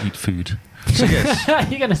then eat food. So yes,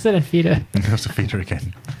 You're going to sit and feed her. you have to feed her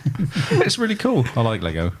again. It's really cool. I like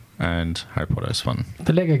Lego and Harry Potter is fun.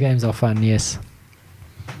 The Lego games are fun, yes.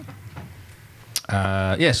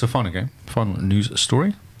 So final game, final news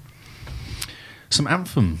story. Some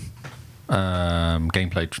Anthem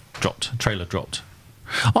gameplay trailer dropped.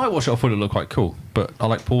 I watched it, I thought it looked quite cool, but I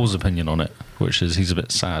like Paul's opinion on it, which is he's a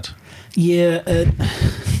bit sad. Yeah,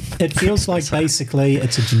 it feels like basically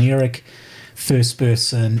it's a generic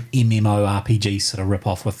first-person MMORPG sort of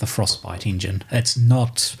rip-off with the Frostbite engine. It's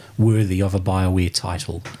not worthy of a BioWare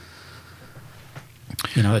title.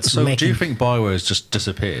 You know, it's so lacking. do you think BioWare has just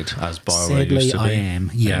disappeared as BioWare Sadly, used to be? I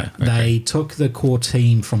am. Yeah, okay. They took the core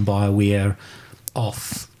team from BioWare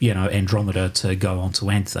off, Andromeda to go onto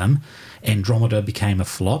Anthem. Andromeda became a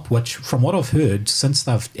flop, which, from what I've heard, since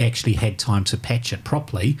they've actually had time to patch it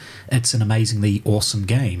properly, it's an amazingly awesome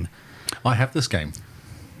game. I have this game.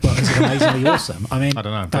 Well, it's amazingly awesome. I mean, I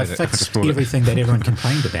don't know, they I played it. I just fixed brought it. everything that everyone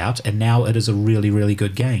complained about, and now it is a really, really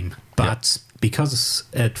good game. But because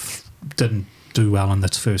it didn't do well in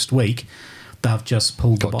its first week, they've just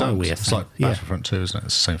pulled the Got dumped. BioWare It's thing. like Battlefront 2, isn't it?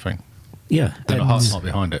 It's the same thing. Yeah. They're and- not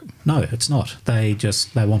behind it. No, it's not. They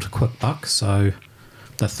want a quick buck, so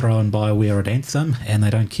they're throwing BioWare at Anthem, and they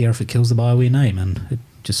don't care if it kills the BioWare name, and it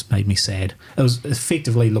just made me sad. It was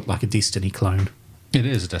effectively looked like a Destiny clone. It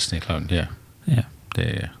is a Destiny clone, yeah. Yeah.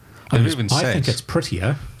 Yeah. I They've even said... think it's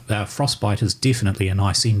prettier. Frostbite is definitely a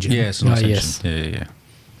nice engine. Yeah, it's a nice yes. engine. Yeah.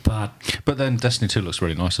 But then Destiny 2 looks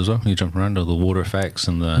really nice as well. You jump around, all the water effects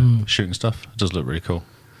and the shooting stuff. It does look really cool.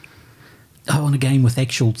 I want a game with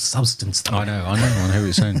actual substance, though. I know. I know what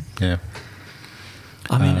you're saying. Yeah.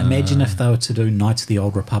 I mean, imagine if they were to do Knights of the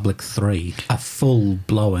Old Republic 3, a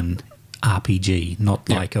full-blown RPG, not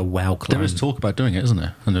Yeah. like a WoW clone. There is talk about doing it, isn't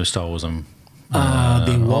there? And there's Star Wars. There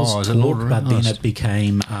was is it Lord talk, of but Rings? then it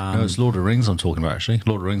became... No, it's Lord of the Rings I'm talking about, actually.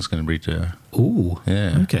 Lord of the Rings is going to be... ooh,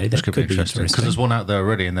 yeah. okay, that which could be interesting. Because there's one out there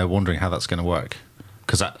already, and they're wondering how that's going to work.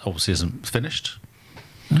 Because that obviously isn't finished.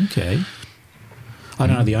 Okay. I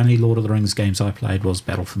don't know, the only Lord of the Rings games I played was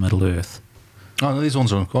Battle for Middle-earth. Oh, no, these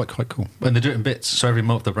ones are quite cool. And they do it in bits. So every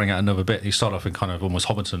month they bring out another bit. You start off in kind of almost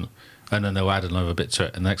Hobbiton, and then they'll add another bit to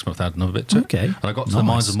it, and the next month they add another bit to Okay, it. And I got to the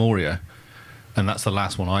Mines of Moria, and that's the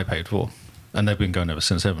last one I paid for. And they've been going ever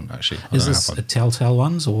since, haven't actually. I Is don't know this how a Telltale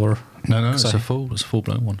ones, or...? No, it's So- a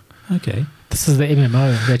full-blown one. Okay. This is the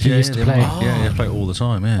MMO that you used to play. Yeah, you play it all the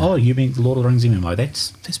time, yeah. Oh, you mean the Lord of the Rings MMO?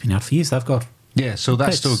 That's been out for years. They've got... Yeah, so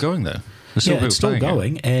that's still going, though. There's still yeah, people it's still playing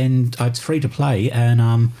going, and it's free to play,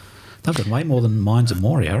 and they've got way more than Mines of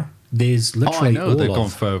Moria. There's Oh, I literally know all they've of... gone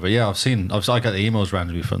further. Yeah, I get the emails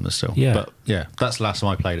randomly from this still. Yeah. But yeah, that's the last time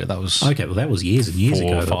I played it. That was Okay, well, that was years and years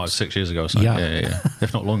 4, ago. 5, 6 years ago or something. Yeah. Yeah.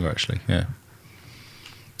 If not longer, actually. Yeah.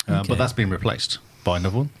 Okay. But that's been replaced by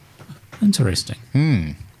another one. Interesting.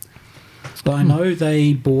 Well, I know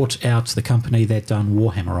they bought out the company that done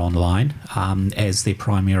Warhammer Online as their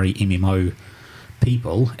primary MMO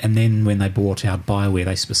people, and then when they bought out BioWare,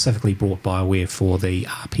 they specifically bought BioWare for the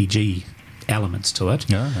RPG elements to it.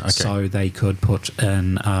 Yeah, okay. So they could put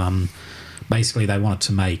in... basically, they wanted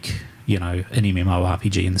to make, an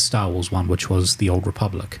MMORPG in the Star Wars one, which was the Old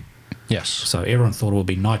Republic. Yes. So everyone thought it would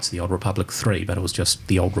be Knights of the Old Republic 3, but it was just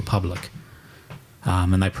the Old Republic.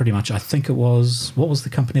 And they pretty much, I think it was... What was the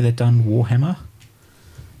company that done Warhammer?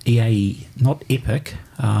 EA... Not Epic.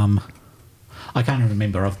 I can't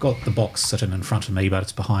remember. I've got the box sitting in front of me, but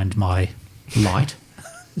it's behind my light.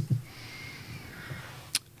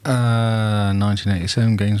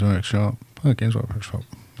 1987 Games Workshop. Oh, Games Workshop.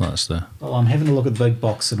 That's the... Well, I'm having a look at the big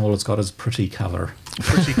box, and all it's got is pretty cover.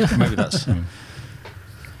 Maybe that's...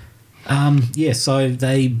 Yeah, so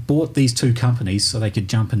they bought these two companies so they could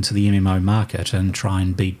jump into the MMO market and try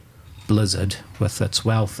and beat Blizzard with its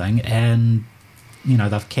WoW thing, and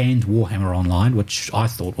they've canned Warhammer Online, which I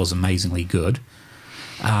thought was amazingly good.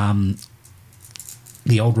 The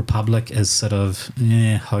Old Republic is sort of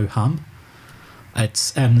ho-hum.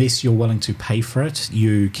 It's, unless you're willing to pay for it,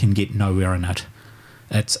 you can get nowhere in it.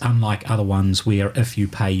 It's unlike other ones where if you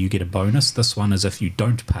pay, you get a bonus. This one is if you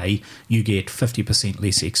don't pay, you get 50%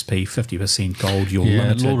 less XP, 50% gold. You're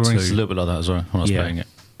limited Lord of the Rings is a to... little bit like that as well when I was Yeah. playing it.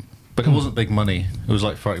 But it wasn't big money. It was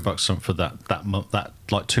like $30 something for that month, that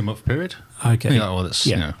like 2-month period. Okay. That's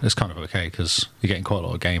it's kind of okay because you're getting quite a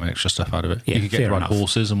lot of game and extra stuff out of it. Yeah, you can get fair to ride enough.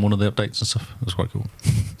 horses and one of the updates and stuff. It was quite cool.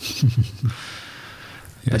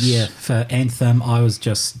 But yeah, for Anthem, I was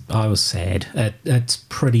sad. It's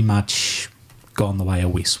pretty much gone the way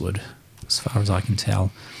of Westwood, as far as I can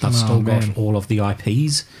tell. They've still got all of the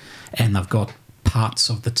IPs, and they've got parts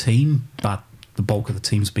of the team, but the bulk of the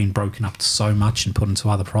team's been broken up so much and put into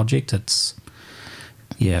other projects.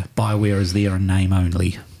 BioWare is there in name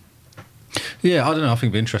only. Yeah, I don't know. I think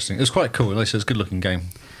it'd be interesting. It's quite cool. At least it's a good looking game.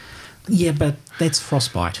 Yeah, but that's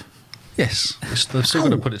Frostbite. Yes, they've still got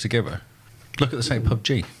to put it together. Look at the same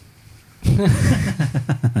PUBG.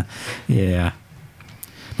 Yeah.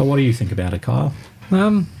 But what do you think about it, Kyle?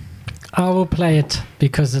 I will play it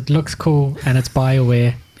because it looks cool and it's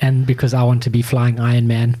BioWare, and because I want to be flying Iron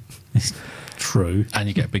Man, True. And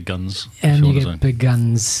you get big guns. and if you want get to. big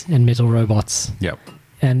guns and metal robots. Yep.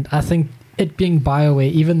 And I think it being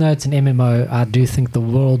BioWare, even though it's an MMO, I do think the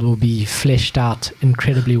world will be fleshed out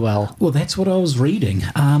incredibly well. Well, that's what I was reading.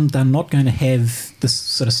 They're not going to have this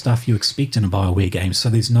sort of stuff you expect in a BioWare game. So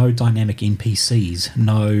there's no dynamic NPCs,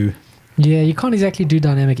 no... Yeah, you can't exactly do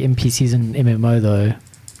dynamic NPCs in MMO though,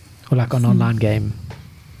 or like an online game.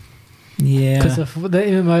 Yeah. Because if the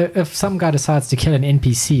MMO, if some guy decides to kill an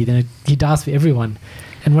NPC, then he dies for everyone.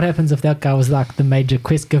 And what happens if that guy was like the major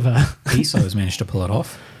quest giver? ESO has managed to pull it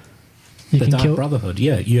off. You The can Dark kill. Brotherhood,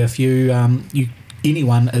 yeah. You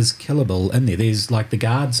anyone is killable in there. There's like the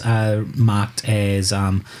guards are marked as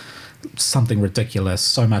something ridiculous,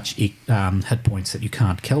 so much hit points that you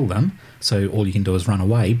can't kill them. So all you can do is run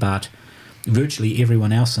away. But virtually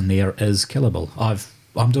everyone else in there is killable.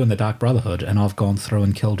 I'm doing the Dark Brotherhood, and I've gone through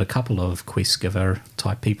and killed a couple of quest giver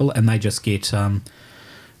type people, and they just get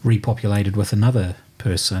repopulated with another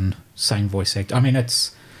person, same voice actor. I mean,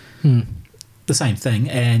 it's the same thing,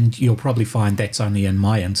 and you'll probably find that's only in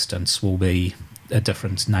my instance will be a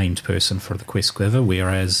different named person for the quest giver,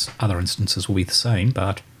 whereas other instances will be the same.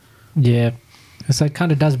 But Yeah. So it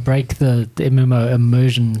kind of does break the MMO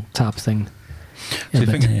immersion type thing. So you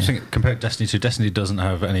Yeah, but- think compared to Destiny 2, Destiny doesn't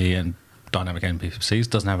have any dynamic NPCs,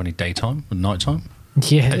 doesn't have any daytime and nighttime.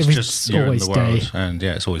 Yeah, It's just you're in always the day. world, and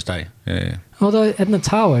yeah, it's always day. Yeah. Although in the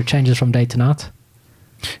tower it changes from day to night.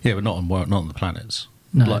 Yeah, but not on the planets.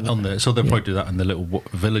 No, Like no. on the, so they'll Yeah. probably do that in the little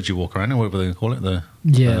village you walk around in, whatever they call it. The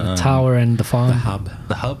The tower and the farm. the hub,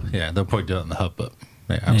 The hub, yeah, they'll probably do that in the hub, but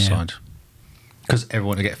yeah, outside. Because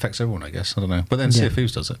it affects everyone, I guess. I don't know. But then Sea of Yeah.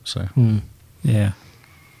 Thieves does it, so yeah,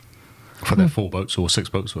 for their 4 boats or 6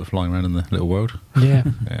 boats that are flying around in the little world. Yeah,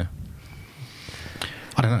 Yeah.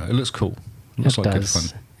 I don't know. It looks cool. It looks it like good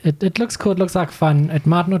does. fun. It looks cool. It looks like fun. It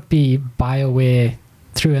might not be BioWare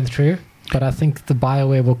through and through, but I think the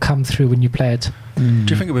BioWare will come through when you play it. Do you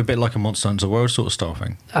think it'll be a bit like a Monster Hunter World sort of style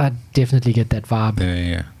thing? I definitely get that vibe.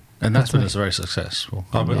 Yeah. And that's That's been right. very successful.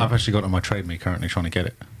 I've Yeah. actually got it on my trade me currently trying to get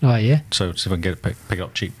it. Oh yeah, So see if I can get it pick it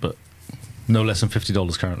up cheap, but no less than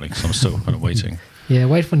 $50 currently, so I'm still kind of waiting. yeah.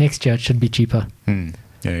 Wait for next year. It should be cheaper.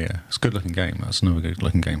 Yeah. It's a good looking game. That's another good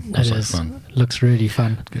looking game. It It's like is. fun. Looks really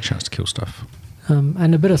fun. Get a chance to kill stuff.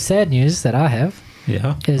 And a bit of sad news that I have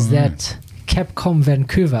yeah. is that Capcom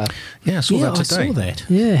Vancouver, Yeah, I saw Yeah, that I today. saw that.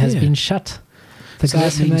 has been shut. The So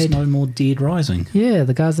guys that who means made no more Dead Rising.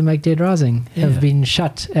 the guys that make Dead Rising have Yeah. been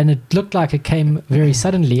shut, and it looked like it came very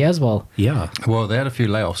suddenly as well. Yeah, Well, they had a few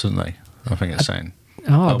layoffs, didn't they? I think it's saying.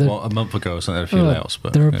 Oh, A month ago or something, they had a few layoffs.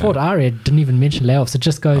 But the report yeah. I read didn't even mention layoffs. It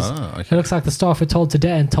just goes, Ah, okay. it looks like the staff were told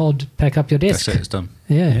today and told, pack up your desk. That's it, it's done.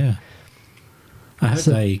 Yeah. yeah. I hope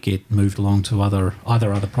So- they get moved along to other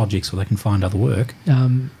projects where they can find other work.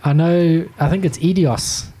 I think it's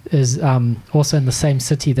Eidos is also in the same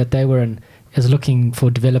city that they were in, is looking for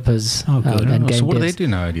developers Oh, good. and Oh, game so what do devs. they do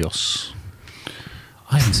now, Adios?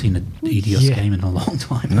 I haven't seen an EDS Yeah. game in a long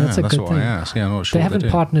time. No, That's a that's good what thing. I asked. Yeah, I'm not sure They what haven't do.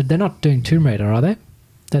 partnered. They're not doing Tomb Raider, are they?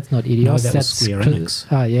 That's not Eidos. No, that was That's Square Enix.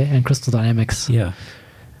 Oh yeah, and Crystal Dynamics. Yeah,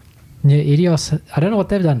 Yeah, Eidos. I don't know what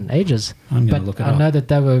they've done in ages, I'm going but to look it I up. know that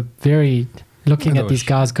they were very looking Yeah, at they these were-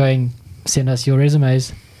 guys, going, "Send us your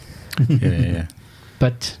resumes." Yeah.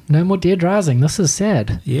 But no more Dead Rising. This is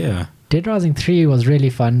sad. Yeah, Dead Rising 3 was really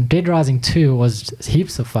fun. Dead Rising 2 was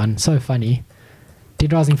heaps of fun. So funny.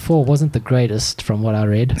 Dead Rising 4 wasn't the greatest from what I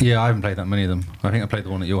read. Yeah, I haven't played that many of them. I think I played the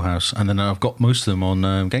one at your house, and then I've got most of them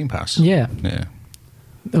on Game Pass. Yeah. Yeah.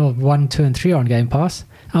 1, 2, and 3 are on Game Pass.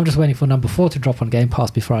 I'm just waiting for number 4 to drop on Game Pass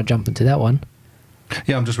before I jump into that one.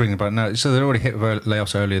 Yeah, I'm just reading about it now. So they already hit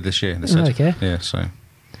layoffs earlier this year. They said. Okay. Yeah, so.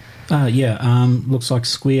 looks like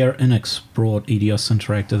Square Enix brought EDS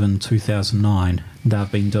Interactive in 2009.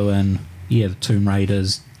 They've been doing, the Tomb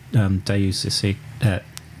Raiders, Deus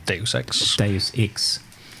Deus Ex.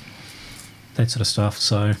 that sort of stuff.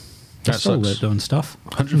 So they're That still sucks. doing stuff.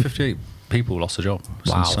 158 people lost a job.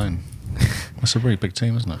 It's Wow. insane. That's a really big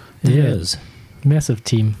team, isn't it? It Yeah. is. Massive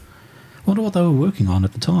team. Wonder what they were working on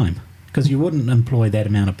at the time. Because you wouldn't employ that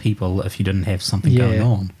amount of people if you didn't have something going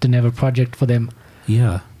on. Didn't have a project for them.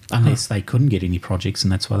 Yeah. Unless they couldn't get any projects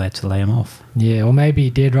and that's why they had to lay them off. Yeah, or maybe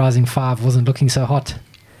Dead Rising 5 wasn't looking so hot.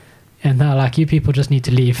 And they're like, you people just need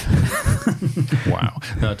to leave. Wow.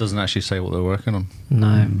 No, it doesn't actually say what they're working on.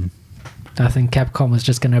 No. I think Capcom was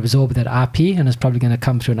just going to absorb that IP and it's probably going to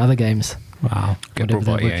come through in other games. Wow. Get whatever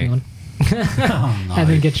brought they're by working EA. on. Oh, no. And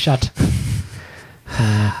then get shut.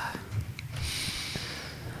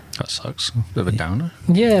 That sucks. Bit of a downer.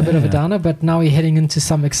 Yeah, a bit of a Yeah. downer, but now we're heading into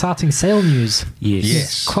some exciting sale news. Yes.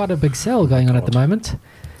 Yes. Quite a big sale going on at the moment.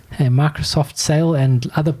 A Microsoft sale and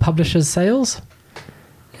other publishers' sales.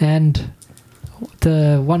 And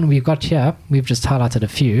the one we've got here, we've just highlighted a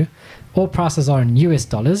few. All prices are in US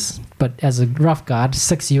dollars, but as a rough guide,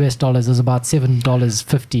 $6 US is about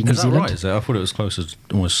 $7.50 New Is that Zealand. right? Is it? I thought it was closer,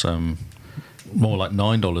 almost more like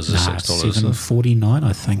 $9 or Nah, $6. $7.49,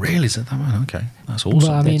 I think. Really? Is it that much? Okay, that's awesome.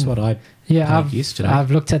 Well, I That's mean, what I Yeah, paid yesterday.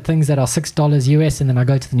 I've looked at things that are $6 US, and then I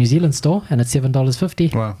go to the New Zealand store, and it's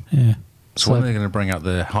 $7.50. Wow. Yeah. So when are they going to bring out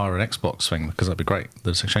the higher Xbox thing? Because that'd be great.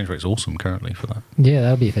 The exchange rate's awesome currently for that. Yeah,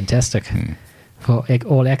 that'll be fantastic for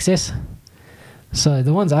all access. So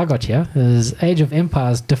the ones I got here is Age of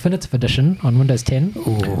Empires Definitive Edition on Windows 10,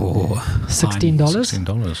 Oh, $16.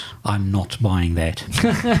 $16. I'm not buying that.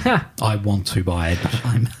 I want to buy it, but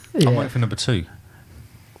I'm... Yeah. I'm waiting for number 2.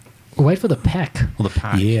 Wait for the pack. Or the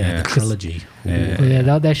pack. the trilogy. Yeah.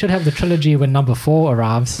 Yeah, they should have the trilogy when number 4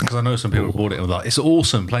 arrives. Because I know some people bought it and were like, it's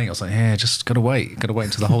awesome playing it. I was like, yeah, just gotta wait until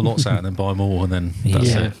the whole lot's out and then buy more and then that's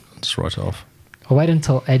Yeah. it. Just write it off. I'll wait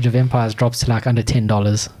until Age of Empires drops to like under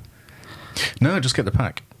 $10. No, just get the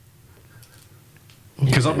pack.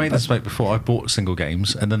 Because I've made this mistake before. I bought single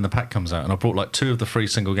games and then the pack comes out and I bought like 2 of the 3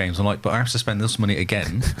 single games. I'm like, but I have to spend this money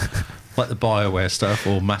again, like the BioWare stuff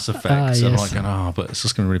or Mass Effect. Ah, I'm yes. like, but it's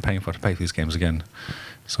just going to be really painful to pay for these games again.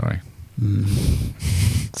 Sorry.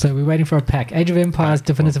 So we're waiting for a pack. Age of Empires Pack.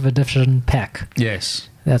 Definitive Edition pack. Yes.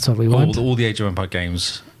 That's what we want. All the Age of Empire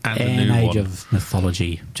games and the And new Age one. of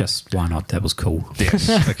Mythology. Just why not? That was cool. Yes.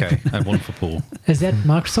 Okay. And one for Paul. Is that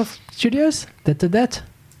Microsoft Studios that did that?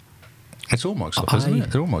 It's all Microsoft, isn't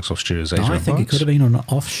it? They're all Microsoft Studios. Age of I think it Empires. could have been an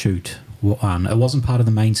offshoot one. It wasn't part of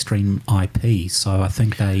the mainstream IP, so I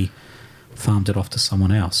think they farmed it off to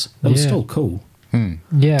someone else. It was Yeah. still cool.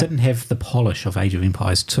 Yeah. Didn't have the polish of Age of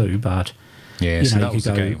Empires 2, but Yeah, you so know, that you was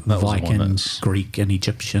could the go game. That was the one Viking, that's... Greek, and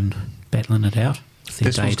Egyptian battling it out. with their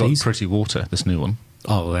This one's got deities. pretty water, this new one.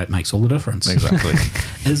 Oh, well, that makes all the difference. Exactly.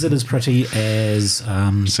 Is it as pretty as...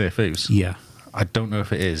 Sea of Thieves. yeah. I don't know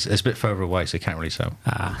if it is. It's a bit further away, so you can't really tell.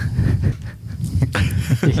 I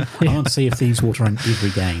want to see if Thieves water in every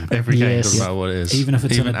game. Every game Yes. doesn't matter what it is. Even if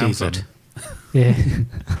it's in a Anthem. desert. Yeah.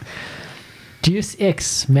 Deus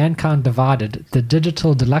Ex Mankind Divided, the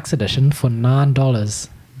digital deluxe edition for $9.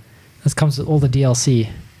 This comes with all the DLC.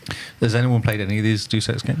 Has anyone played any of these Deus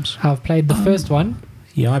Ex games? I've played the first one.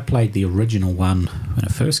 Yeah, I played the original one when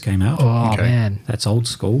it first came out. Oh, Okay. man. That's old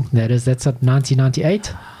school. That's at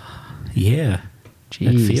 1998. Yeah.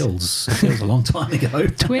 Jeez. It feels a long time ago.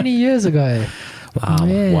 20 years ago. Wow.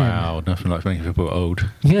 Man. Wow, nothing like making people old.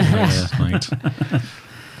 Yeah. Right.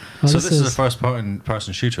 Well, So this is a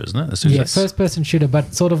first-person shooter, isn't it? This is Yeah, first-person shooter,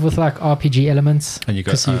 but sort of with like RPG elements. And you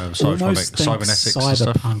got 'Cause you- Almost think cybernetics and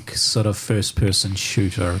stuff. cyberpunk sort of first-person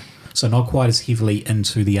shooter. So not quite as heavily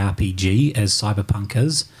into the RPG as Cyberpunk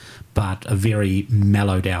is, but a very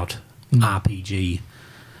mellowed out RPG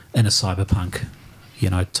in a cyberpunk,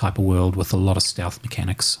 type of world with a lot of stealth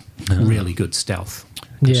mechanics. Really good stealth.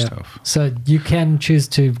 Good yeah. stuff. So you can choose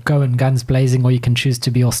to go in guns blazing, or you can choose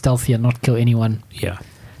to be all stealthy and not kill anyone. Yeah.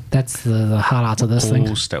 That's the highlight of this All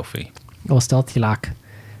thing. stealthy. Or stealthy like.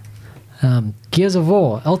 Gears of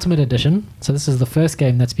War Ultimate Edition. So this is the first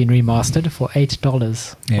game that's been remastered for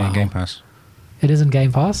 $8. Yeah, Wow. Game Pass. It isn't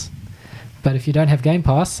Game Pass. But if you don't have Game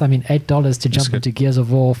Pass, I mean, $8 to jump good. into Gears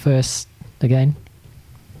of War first again.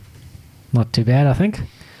 Not too bad, I think.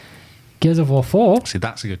 Gears of War 4, See,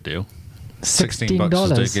 that's a good deal. $16 to do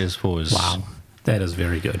 $16. Gears 4 is... Wow. That is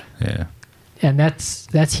very good. Yeah. And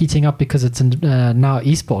that's heating up because it's in, now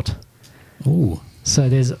esport. Ooh. So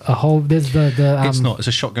there's the It's not. It's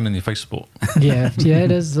a shotgun in your face sport. yeah,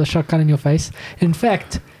 it is a shotgun in your face. In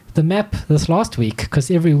fact, the map this last week,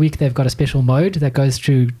 because every week they've got a special mode that goes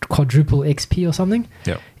through quadruple XP or something.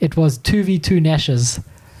 Yeah. It was 2v2 Nashes.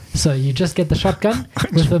 So you just get the shotgun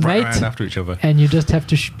with a Run mate, around after each other. and you just have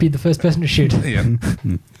to be the first person to shoot. Yeah.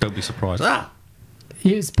 Don't be surprised.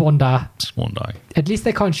 You spawn die. Spawn die. At least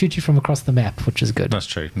they can't shoot you from across the map, which is good. That's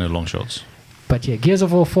true. No long shots. But yeah, Gears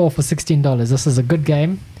of War 4 for $16. This is a good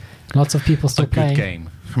game. Lots of people still A good playing. game.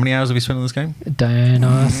 How many hours have you spent on this game? Don't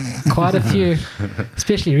ask. Quite a few,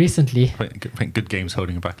 especially recently. I think good game's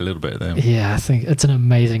holding it back a little bit there. Yeah, I think it's an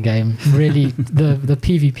amazing game. Really, the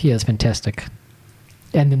PvP is fantastic.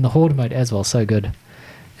 And then the Horde mode as well, so good.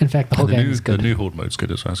 In fact, the whole And game is the good. new Horde mode's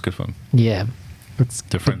good as well. It's good fun. Yeah. It's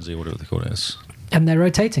The Frenzy, whatever they call it is. And they're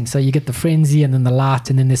rotating, so you get the Frenzy and then the Light,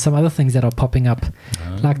 and then there's some other things that are popping up.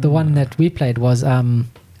 Like the one that we played was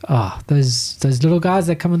those little guys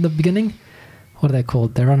that come in the beginning. What are they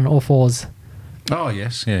called? They run on all fours. Oh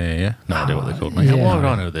yes, yeah. No idea what they're called. Mate. Yeah. Why would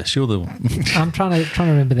I know this? You're the I'm trying to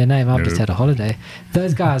remember their name. I've just No. had a holiday.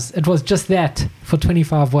 Those guys, it was just that for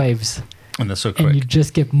 25 waves. and they're so And quick. you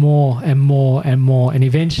just get more and more and more. And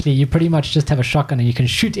eventually you pretty much just have a shotgun and you can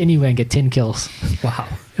shoot anywhere and get 10 kills. Wow.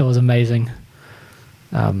 It was amazing.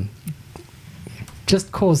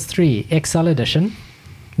 Just Cause 3 XL Edition.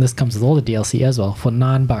 This comes with all the DLC as well for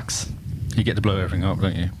 $9. You get to blow everything up,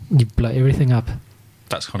 don't you? You blow everything up.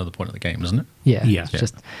 That's kind of the point of the game, isn't it? Yeah. Yeah. It's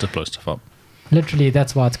just to blow stuff up. literally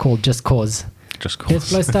that's why it's called Just Cause. Just Let's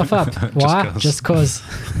blow stuff up. Why? 'cause. Just cause.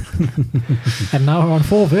 And now we're on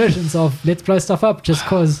 4 versions of Let's Blow Stuff Up just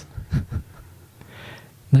cause.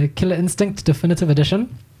 The Killer Instinct Definitive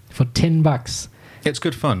Edition for $10. It's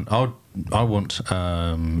good fun. I want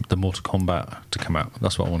the Mortal Kombat to come out.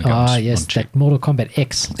 That's what I want to get. Ah, on yes, cheap. that Mortal Kombat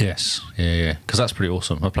X. Yes, yeah. Because that's pretty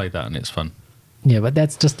awesome. I played that and it's fun. Yeah, but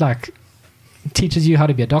that's just like teaches you how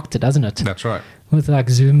to be a doctor, doesn't it? That's right. With like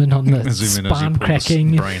zoom in on the Zoom in as you spine pull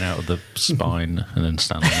cracking. the brain out of the spine and then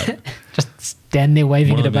stand on it. Just stand there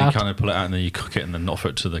waving One it of them you about. kind of pull it out and then you cook it and then offer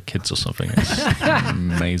it to the kids or something. It's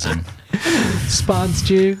amazing. Spine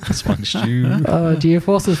stew. Spine stew. Do you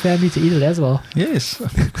force his family to eat it as well? Yes,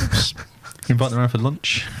 of course. Invite them around for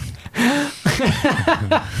lunch.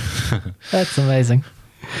 That's amazing.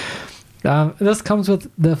 This comes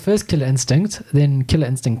with the first Killer Instinct, then Killer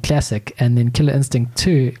Instinct Classic, and then Killer Instinct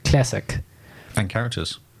 2 Classic, And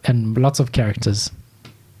characters. and lots of characters.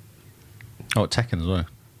 Oh, Tekken as well.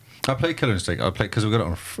 I played Killer Instinct. I played because we got it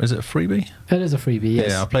on. Is it a freebie? It is a freebie,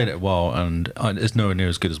 yes. Yeah, I played it a while, and it's nowhere near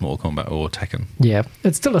as good as Mortal Kombat or Tekken. Yeah,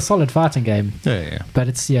 it's still a solid fighting game, Yeah. but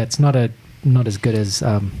it's not as good as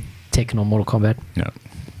Tekken or Mortal Kombat. Yeah.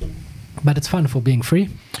 But it's fun for being free,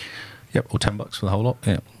 Yep, or $10 for the whole lot.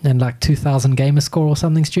 Yeah. and like 2,000 gamer score or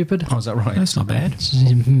something stupid. Oh, is that right? That's not bad.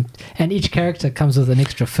 And each character comes with an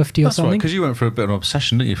extra 50 or That's right, something. because you went for a bit of an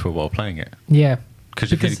obsession, didn't you, for a while playing it? Yeah,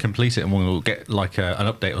 Because if you complete it and one will get like an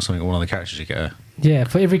update or something, or one of the characters you get a... yeah.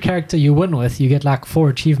 For every character you win with, you get like 4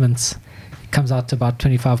 achievements. It comes out to about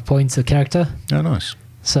 25 points a character. Oh, nice.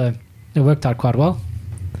 So it worked out quite well.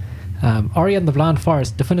 Ori and the Blind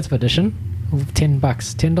Forest Definitive Edition, $10.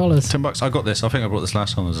 $10. I got this. I think I brought this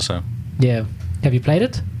last time as a sale. Yeah. Have you played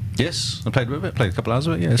it? Yes, I played with it. Played a couple hours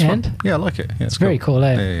of it. Yeah, it's And? fun. Yeah, I like it. Yeah, it's very cool,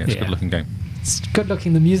 eh? Yeah, it's a Yeah. good looking game. It's good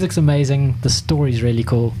looking. The music's amazing. The story's really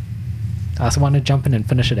cool. I just want to jump in and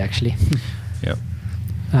finish it actually. Yep.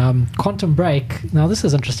 Quantum Break. Now this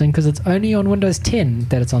is interesting because it's only on Windows 10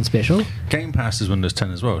 that it's on special. Game Pass is Windows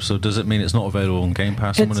 10 as well. So does it mean it's not available on Game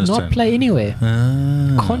Pass on It's Windows not 10? Play Anywhere.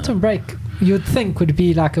 Ah. Quantum Break, you'd think would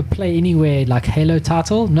be like a Play Anywhere, like Halo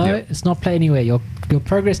title. No, Yep. it's not Play Anywhere. Your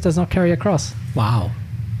progress does not carry across. Wow.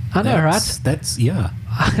 I know, That's yeah.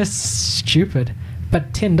 right? It's stupid.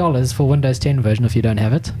 But $10 for Windows 10 version if you don't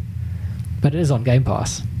have it. But it is on Game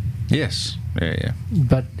Pass. Yes. Yeah.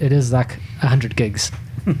 But it is like 100 gigs.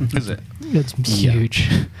 Is it? It's Yeah. huge.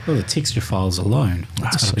 Well, the texture files alone.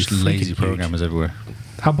 That's gotta be Such lazy freaking programmers everywhere.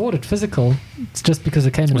 I bought it physical. It's just because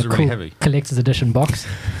it came in Was a it really cool heavy? collector's edition box.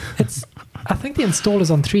 I think the installer's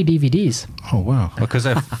on 3 DVDs. Oh, wow. Because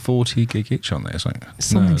they're 40 gig each on there. It's like,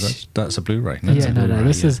 Something no, that's a Blu-ray. No, Yeah, no. Blu-ray,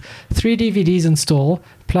 This yeah. is 3 DVDs install,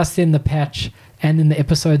 plus then the patch, and then the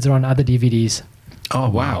episodes are on other DVDs. Oh,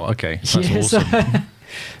 wow. Okay. That's Yeah, so awesome.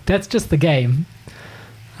 that's just the game.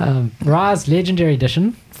 Rise Legendary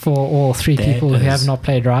Edition for all 3 That people who is- have not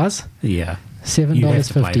played Rise. Yeah. You have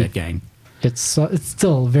to play $7.50. that game. It's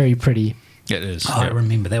still very pretty. It is. Oh, I yeah.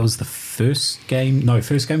 remember that was the first game. No,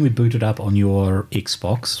 first game we booted up on your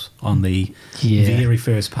Xbox. On the Yeah. very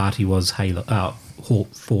first party was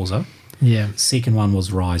Forza. Yeah, Second one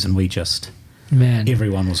was Rise, and man.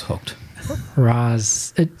 everyone was hooked.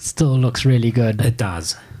 Rise, it still looks really good. It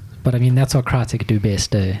does. But I mean, that's what Crytek do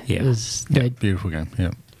best. Yeah. Yeah, beautiful game.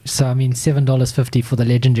 Yeah. So I mean, $7.50 for the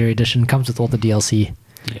Legendary Edition comes with all the DLC.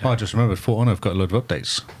 Yeah. Oh, I just remembered For Honor have got a load of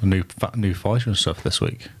updates, new fighter and stuff this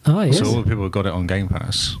week. Oh yes, So all the people who got it on Game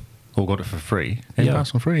Pass all got it for free. Game Yeah.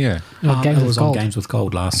 Pass on free, yeah. Games it with was Gold. on Games with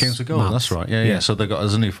Gold last Games with Gold, month. that's right. Yeah. So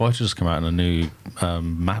there's a new fighter just come out and a new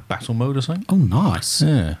map battle mode or something. Oh, nice.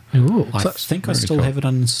 Yeah. Ooh. I So that's think I really still cool. have it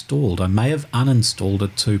uninstalled. I may have uninstalled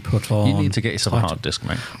it to put on. You need to get yourself a Titan. hard disk,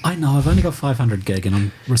 mate. I know. I've only got 500 gig, and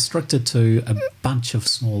I'm restricted to a bunch of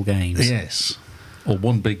small games. Yes. Or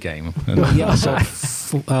one big game. Well, yeah, I've got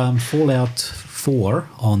Fallout 4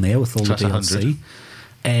 on there with all So the that's 100. DLC.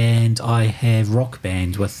 And I have Rock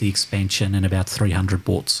Band with the expansion and about 300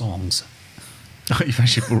 bought songs. You've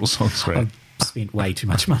actually bought all songs for it. I've spent way too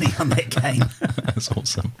much money on that game. That's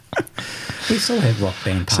awesome. We still have Rock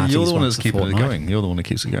Band So parties. you're the one once that's a keeping it fortnight. going. You're the one that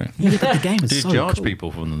keeps it going. Yeah, but the game is Do you so charge cool.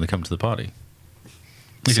 people when they come to the party?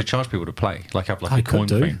 You should charge people to play, like have like I a coin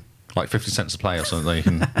could do. thing, like 50 cents a play or something. You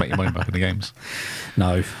can make your money back in the games.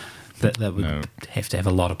 No, that would No. have to have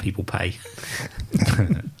a lot of people pay.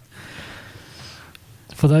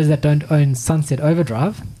 For those that don't own Sunset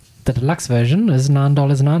Overdrive, the deluxe version is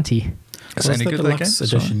 $9.90. Is What's any the good that deluxe game?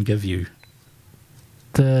 edition give you?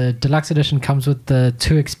 The deluxe edition comes with the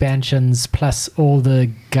 2 expansions plus all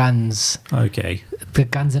the guns, Okay. the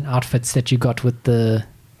guns and outfits that you got with the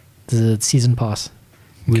season pass.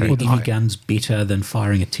 Were Okay. the EV guns better than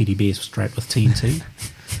firing a teddy bear strapped with TNT?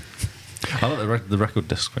 I like the record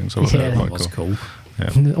disc things. So Yeah. they're That quite was cool.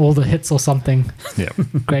 cool. Yeah. All the hits or something, Yeah.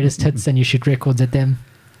 greatest hits, and you shoot records at them.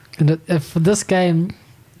 And for this game,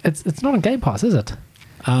 it's not on Game Pass, is it?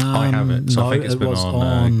 I have it, so I no, think it's it been was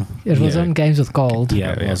on, It was Yeah. on Games with Gold.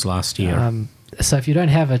 Yeah, it Yeah, was last year. So if you don't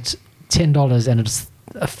have it, $10, and it's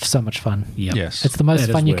so much fun. Yep. Yes. It's the most That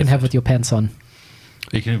is fun you can worth have it. with your pants on,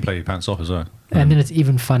 You can even play your pants off as well. and then it's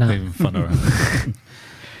even funner. Even funner.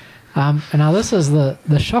 And now this is the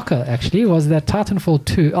shocker. Actually, was that Titanfall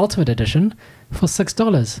 2 Ultimate Edition for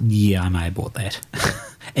 $6. Yeah, I may have bought that.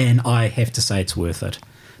 And I have to say it's worth it.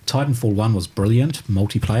 Titanfall 1 was brilliant,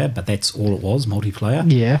 multiplayer, but that's all it was, multiplayer.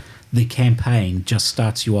 Yeah, The campaign just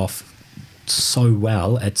starts you off so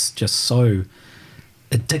well. It's just so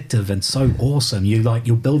addictive and so awesome.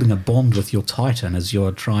 You're building a bond with your Titan as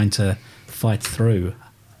you're trying to fight through.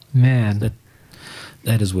 man.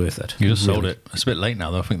 That is worth it. You just sold Really. it. It's a bit late now,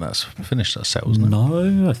 though. I think that's finished. That sale, isn't it?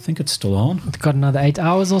 No, I think it's still on. Got another 8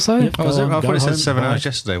 hours or so. Yep. Oh, was it? Go on, I thought go it said home, 7 hours buy it.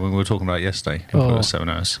 yesterday when we were talking about it yesterday. I thought it Oh. was 7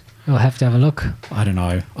 hours. We'll have to have a look. I don't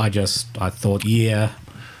know. I thought, yeah,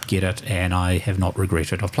 get it, and I have not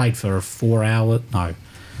regretted. I've played for 4 hours. No,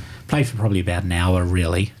 played for probably about an hour,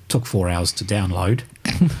 really. Took 4 hours to download.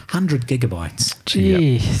 100 gigabytes.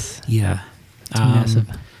 Jeez, Yeah. it's massive.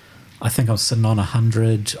 I think I'm sitting on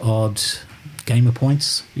 100 odd gamer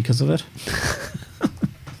points because of it.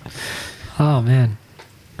 Oh man.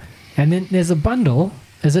 And then there's a bundle.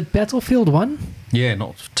 Is it Battlefield 1? Yeah,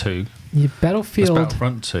 not 2. Yeah, It's Battlefield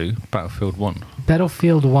Battlefront 2, Battlefield 1.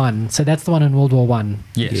 Battlefield 1. So that's the one in World War 1.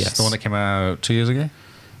 Yes, Yes. the one that came out 2 years ago.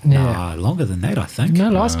 Yeah. No, longer than that, I think. No,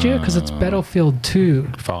 last year, because it's Battlefield 2.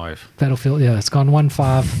 5. Battlefield, yeah, it's gone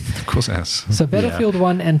 1-5. Of course it has. So Battlefield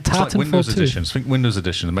 1 and It's like Titanfall Windows 2. editions. Think Windows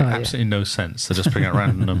edition. They make Oh, yeah. absolutely no sense. They're just bringing out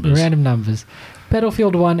random numbers. Random numbers.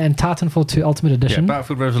 Battlefield 1 and Titanfall 2 Ultimate Yeah, Edition.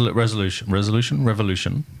 Battlefield Revolution,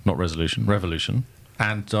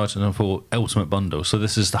 and Titanfall Ultimate Bundle. So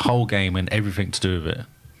this is the whole game and everything to do with it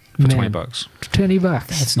for Man. $20. $20.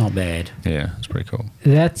 That's not bad. Yeah, it's pretty cool.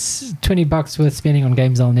 That's $20 worth spending on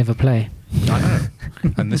games I'll never play. I know,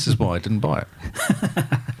 and this is why I didn't buy it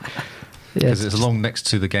Yeah, because it's along next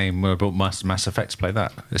to the game where I bought Mass Effect to play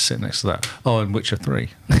that. It's sitting next to that. Oh, and Witcher 3.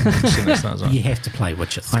 It's sitting next to that as well. You have to play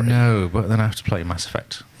Witcher 3. I know, but then I have to play Mass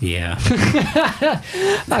Effect. Yeah.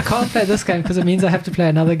 I can't play this game because it means I have to play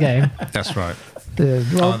another game. That's right.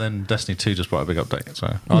 Well, And then Destiny 2 just brought a big update.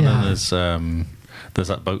 So, and Yeah. then there's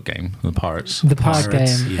that boat game, the Pirates. the pirate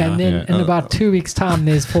Pirates, game. yeah. And then Yeah. in about 2 weeks' time,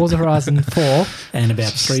 there's Forza Horizon 4. And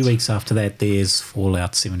about 3 weeks after that, there's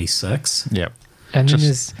Fallout 76. Yeah. And then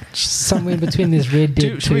Just- there's somewhere in between there's Red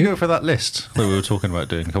Dead Should we 2. go for that list that we were talking about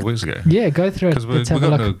doing a couple of weeks ago? Yeah, go through it. Because Let's we've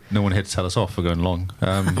have a got look. no one here to tell us off for going long.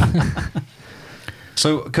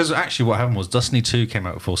 So, because actually what happened was Destiny 2 came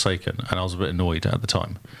out with Forsaken, and I was a bit annoyed at the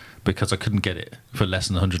time because I couldn't get it for less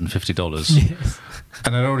than $150. Yes.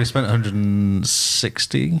 And I'd already spent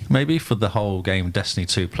 $160 maybe for the whole game Destiny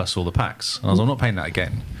 2 plus all the packs. And I was like, I'm not paying that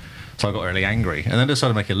again. So I got really angry. And then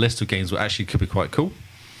decided to make a list of games that actually could be quite cool.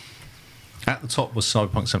 At the top was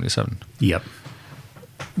Cyberpunk 77. Yep.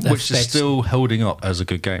 Which is still holding up as a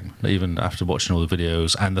good game, even after watching all the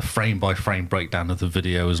videos and the frame-by-frame breakdown of the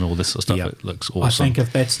videos and all this sort of stuff. Yep. It looks awesome. I think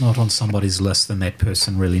if that's not on somebody's list, then that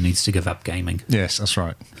person really needs to give up gaming. Yes, that's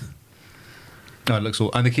right. No, it looks all,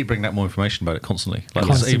 and they keep bringing out more information about it constantly. Like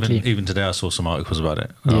Constantly. even today, I saw some articles about it.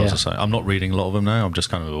 And I Yeah. was just like, I'm not reading a lot of them now. I'm just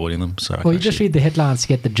kind of avoiding them. So I Well, can you just actually- read the headlines to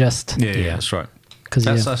get the gist. Yeah, Yeah. that's right. Because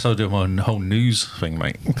That's how I do my whole news thing,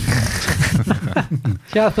 mate.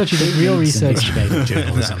 yeah, I thought you did real research. Investigative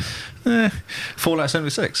journalism. Fallout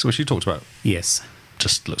 76, which you talked about, Yes.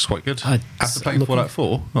 just looks quite good. I- After playing looking- Fallout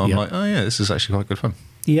 4, I'm Yeah. like, oh yeah, this is actually quite good fun.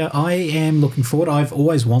 Yeah, I am looking forward. I've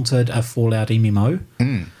always wanted a Fallout MMO.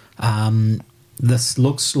 This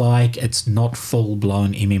looks like it's not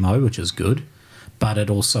full-blown MMO, which is good, but it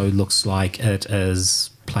also looks like it is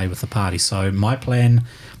play with the party. So my plan,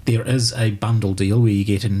 there is a bundle deal where you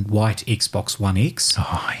get in white Xbox One X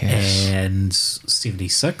Oh, yes. and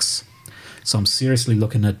 76. So I'm seriously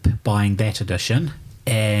looking at buying that edition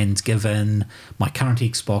and giving my current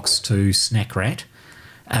Xbox to Snack Rat.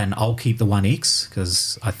 And I'll keep the 1X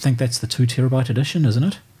because I think that's the 2 terabyte edition, isn't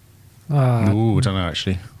it? Ooh, I don't know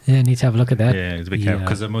actually. Yeah, need to have a look at that. Yeah, it's a bit careful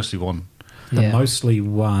because they're mostly one. Yeah. Mostly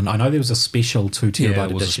one. I know there was a special 2 terabyte Yeah,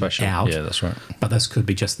 it was a edition special. out. Yeah, that's right. But this could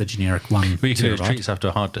be just the generic 1 But you can do terabyte. treat yourself to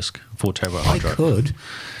a hard disk, 4 terabyte I hard drive. could.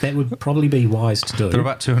 That would probably be wise to do. They're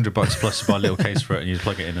about $200 plus to buy a little case for it, and you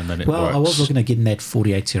plug it in, and then it Well, works. I was looking at getting that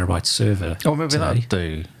 48 terabyte server. Oh, maybe today. that'll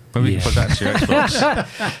do. Maybe you Yeah. can plug that to your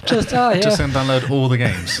Xbox. Just Just then download all the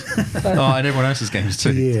games. Oh, and everyone else's games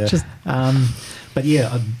too. Yeah. Just- But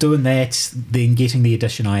yeah, doing that, then getting the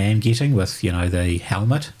edition I am getting with, the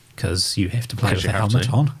helmet, because you have to play with Because the you have helmet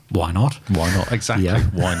to. on. Why not? Why not? Exactly. Yeah.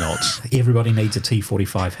 Why not? Everybody needs a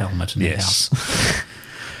T45 helmet in their Yes. house.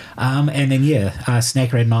 And then,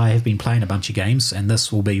 Snackerad and I have been playing a bunch of games, and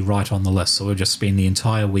this will be right on the list. So we'll just spend the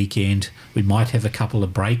entire weekend. We might have a couple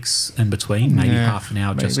of breaks in between, maybe Yeah, half an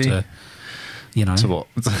hour just maybe. to, So what?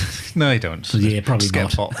 No, you don't. Yeah, probably Just get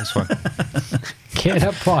not. a pot. It's fine. get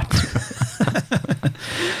a pot.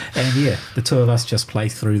 And yeah, the two of us just play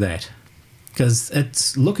through that. Because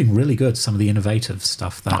it's looking really good, some of the innovative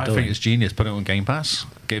stuff they're I doing. think it's genius. Putting it on Game Pass,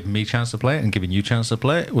 giving me a chance to play it, and giving you a chance to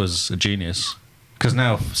play it was a genius. Because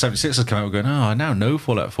now 76 has come out, we're going, I now know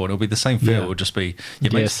Fallout 4. It'll be the same feel. Yeah. It'll just be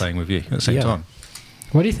your mates Yes. playing with you at the same Yeah. time.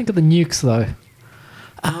 What do you think of the nukes, though?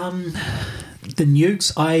 The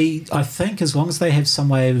nukes, I think as long as they have some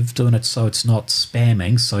way of doing it so it's not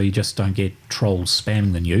spamming, so you just don't get trolls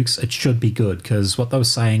spamming the nukes, it should be good. Because what they were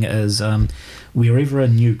saying is wherever a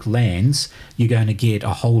nuke lands, you're going to get a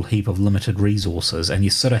whole heap of limited resources, and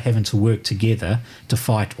you're sort of having to work together to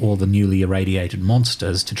fight all the newly irradiated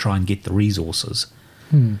monsters to try and get the resources.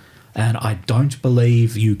 And I don't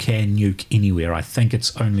believe you can nuke anywhere. I think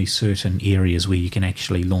it's only certain areas where you can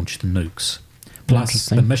actually launch the nukes. Plus,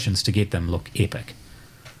 Interesting. the missions to get them look epic.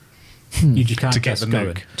 You just can't To get just the go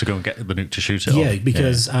nuke, to go and get the nuke to shoot in. it Yeah, off.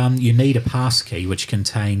 because you need a passkey which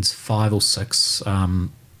contains 5 or 6 letters or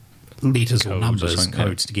Codes or numbers, something, yeah.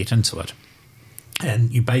 codes to get into it.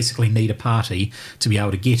 And you basically need a party to be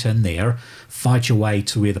able to get in there, fight your way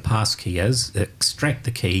to where the passkey is, extract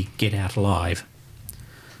the key, get out alive.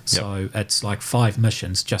 So it's like 5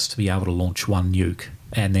 missions just to be able to launch one nuke,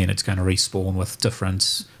 and then it's going to respawn with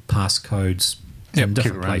different passcodes Yep, in keep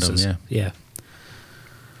different it random, places. yeah.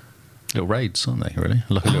 Little raids, aren't they, really?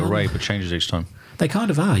 Like a little raid, but changes each time. They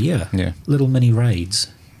kind of are, yeah. Yeah. Little mini raids.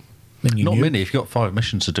 Then you Not nuke. many. If you've got 5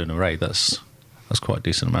 missions to do in a raid, that's quite a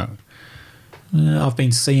decent amount. I've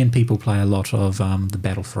been seeing people play a lot of the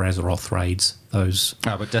Battle for Azeroth raids. Those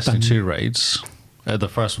But Destiny 2 raids, the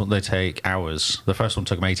first one, they take hours. The first one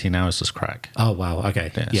took them 18 hours to crack. Oh wow,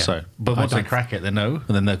 okay, Yeah. yeah. So, but I once they don't- crack it, they know,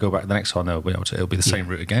 and then they'll go back the next time. They'll be able to. It'll be the same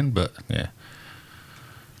route again, but yeah,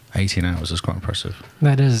 18 hours is quite impressive.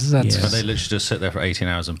 That's Yeah. But they literally just sit there for 18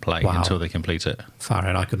 hours and play Wow. until they complete it. Far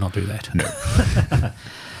out, I could not do that.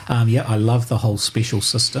 No. Yeah, I love the whole special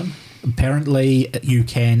system. Apparently, you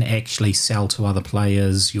can actually sell to other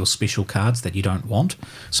players your special cards that you don't want.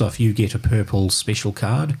 So if you get a purple special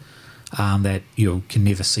card that you can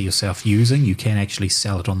never see yourself using, you can actually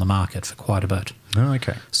sell it on the market for quite a bit. Oh,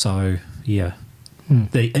 okay. So, yeah.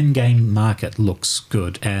 The in-game market looks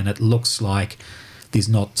good, and it looks like there's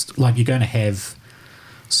not... Like, you're going to have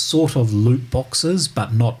sort of loot boxes,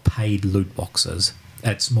 but not paid loot boxes.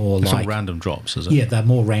 It's more It's like... all random drops, is it? Yeah, they're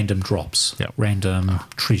more random drops. Yep. Random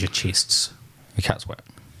treasure chests. The cat's wet.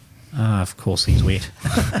 Ah, of course he's wet.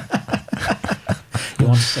 He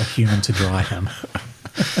wants a human to dry him.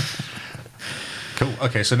 Cool.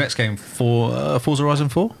 Okay, so next game for Forza Horizon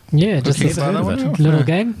 4. Yeah, just Okay, this never heard of that it. one. little Yeah.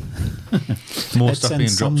 game. More It's stuff in being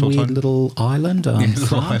some dropped all the weird time. little island. Yeah, little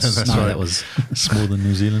France? island, that's no, right. that was... Smaller than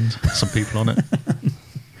New Zealand. Some people on it.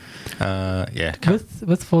 Yeah.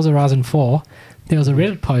 With Forza Horizon 4, there was a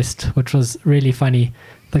Reddit post which was really funny.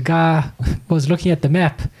 The guy was looking at the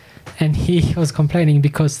map and he was complaining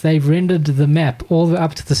because they've rendered the map all the way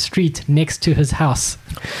up to the street next to his house.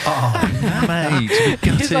 Oh, mate,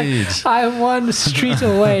 you're He's like, gutted. I'm one street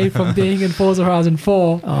away from being in Forza Horizon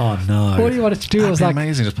 4. Oh, no. All he wanted to do That'd was be like,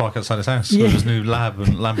 amazing. Just park outside his house Yeah. with his new lab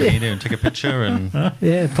and Lamborghini and take a picture and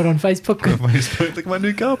yeah, put on Facebook. look at my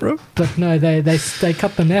new car, bro. But no, they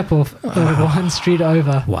cut the map off one street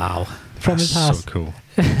over Wow. from his house. So cool.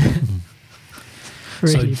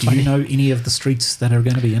 So Really do funny. you know any of the streets that are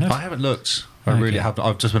going to be in it? I haven't looked. I Okay. really haven't.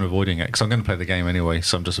 I've just been avoiding it because I'm going to play the game anyway.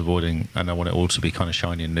 So I'm just avoiding, and I want it all to be kind of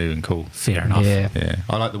shiny and new and cool. Fair enough. Yeah. Yeah,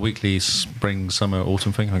 I like the weekly spring, summer,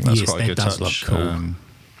 autumn thing. I think that's Yes, quite a that good does touch. look cool.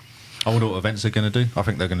 I wonder what events they're going to do. I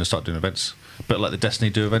think they're going to start doing events, but like the Destiny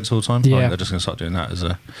do events all the time. I Yeah. think they're just going to start doing that as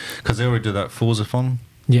a because they already do that Forza-thon,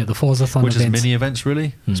 Yeah, the Forza-thon which events. is mini events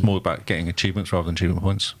really. It's more about getting achievements rather than achievement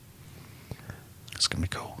points. It's going to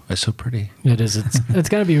be cool. It's so pretty. It is. It's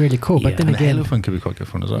going to be really cool. But Yeah. then And the Halo again, fun could be quite good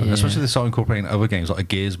fun as well. Yeah. Especially if they start incorporating other games like a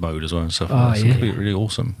Gears mode as well and stuff. Oh, Like that. So yeah. it could be really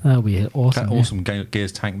awesome. that'll be awesome. That yeah. awesome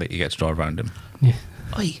Gears tank that you get to drive around in. Yeah.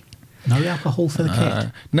 Oi, no alcohol for the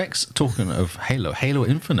cat. Next, talking of Halo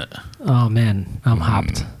Infinite. Oh man, I'm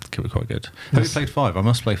hyped. Could be quite good. Have you played 5? I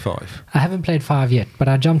must play 5. I haven't played 5 yet, but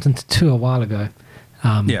I jumped into 2 a while ago.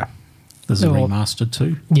 Yeah. This is Well- remastered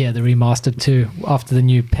too. Yeah, the remastered 2 after the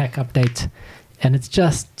new pack update, and it's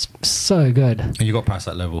just so good. And you got past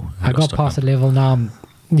that level. You I got stuck past in. a level now. I'm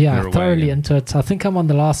You're away thoroughly again. into it. I think I'm on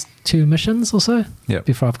the last 2 missions or so Yep.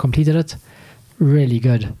 before I've completed it. Really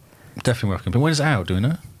good. Definitely worth completing. When is it out? Do we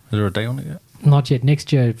know? Is there a day on it yet? Not yet.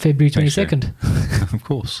 Next year, February Next year. 22nd, Of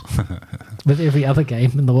course. with every other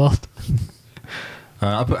game in the world.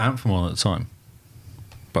 I put Anthem on at the time,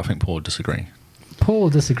 but I think Paul would disagree. Paul will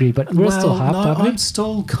disagree, but we're still hyped, no, aren't we? I'm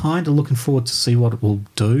still kind of looking forward to see what it will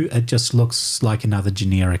do. It just looks like another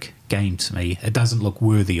generic game to me. It doesn't look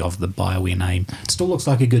worthy of the BioWare name. It still looks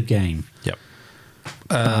like a good game, Yep.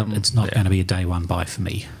 but it's not yeah. going to be a day one buy for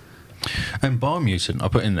me. And Biomutant, I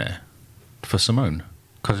put in there for Simone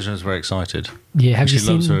because she was very excited. Yeah, have she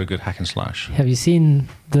you loves seen? her a good hack and slash. Have you seen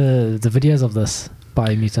the videos of this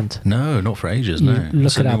Biomutant? No, not for ages. You No,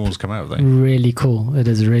 look so it new up. ones come out. They. Really cool. It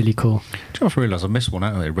is really cool. Do you know what I realised? I missed one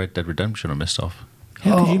out there. Red Dead Redemption. I missed off.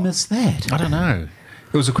 How could Oh. you miss that? I don't know.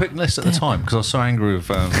 It was a quick list at the time because I was so angry with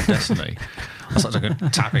Destiny. I started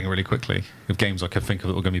tapping really quickly with games I could think of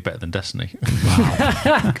that were going to be better than Destiny. Because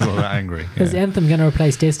I was that angry. Is Yeah. Anthem going to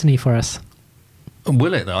replace Destiny for us?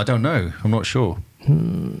 Will it though? I don't know. I'm not sure. I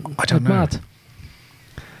don't It know. might.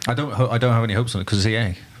 I don't have any hopes on it because it's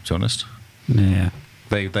EA. To be honest, Yeah.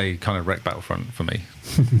 they kind of wrecked Battlefront for me,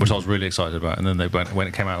 which I was really excited about. And then when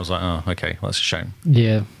it came out, I was like, oh, okay, well, that's a shame.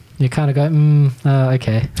 Yeah. You kind of go,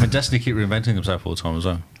 okay. And Destiny keep reinventing themselves all the time as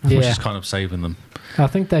well, which Yeah. is kind of saving them. I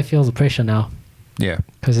think they feel the pressure now Yeah,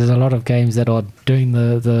 because there's a lot of games that are doing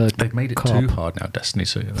the they've made it co-op. too hard now. Destiny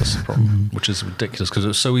 2, that's the problem, which is ridiculous because it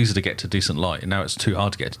was so easy to get to decent light, and now it's too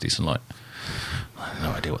hard to get to decent light. I have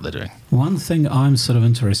no idea what they're doing. One thing I'm sort of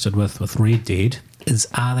interested with Red Dead is,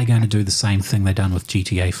 are they going to do the same thing they've done with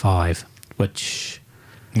GTA 5, which...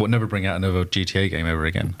 What, never bring out another GTA game ever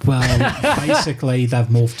again? Well, basically, they've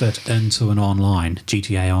morphed it into an online,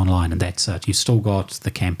 GTA Online, and that's it. You've still got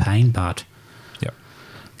the campaign, but Yep.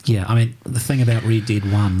 yeah, I mean, the thing about Red Dead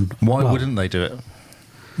 1... Why well, wouldn't they do it?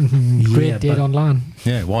 yeah, Red Dead but Online.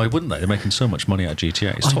 Yeah, why wouldn't they? They're making so much money out of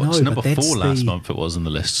GTA. It's, I know, it's but number that's 4 last the- month. It was in the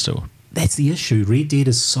list still. That's the issue. Red Dead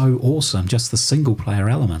is so awesome, just the single-player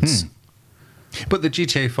elements. But the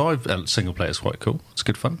GTA 5 single player is quite cool. It's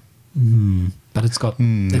good fun. But it's got...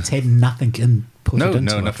 It's had nothing input No, into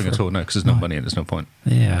no, it nothing for- at all. No, because there's no No. money and there's no point.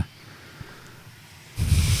 Yeah.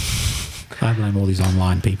 I blame all these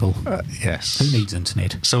online people. Yes. Who needs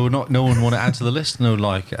internet? So no one want to add to the list? No,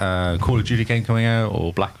 like Call of Duty game coming out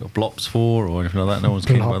or Blops 4 or anything like that? No one's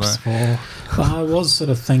keen about Blops that? for I was sort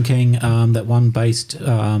of thinking that one based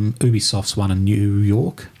Ubisoft's one in New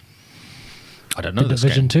York. I don't know the this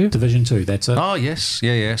Division game. 2. Division 2, that's it. Oh, yes.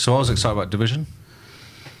 Yeah. So I was excited about Division.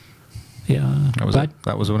 Yeah. That was But- it.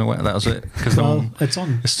 That was when it went. That was it. Because Well, it's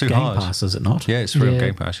on it's too Game hard. Pass, is it not? Yeah, it's free on Yeah.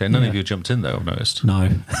 Game Pass. Yeah, none of Yeah. you jumped in though. I've noticed. No.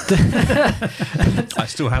 I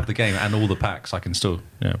still have the game and all the packs. I can still,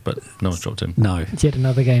 but no one's dropped in. No. It's yet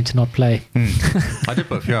another game to not play. I did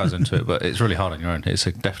put a few hours into it, but it's really hard on your own. It's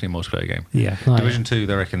definitely a multiplayer game. Yeah. Oh, Division 2,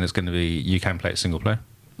 they reckon it's going to be you can play it single player.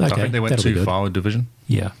 I Okay, think they went that'll be too good. far with Division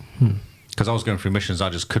Yeah. because I was going through missions I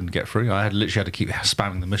just couldn't get through. I literally had to keep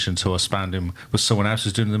spamming the mission until I spammed him with someone else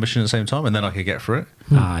who's doing the mission at the same time, and then I could get through it.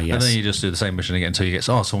 Ah, And yes. then you just do the same mission again until you get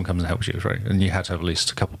someone comes and helps you through, and you had to have at least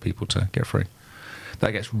a couple of people to get through.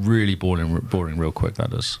 That gets really boring real quick. That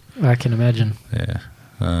does. I can imagine. Yeah.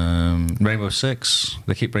 Rainbow Six.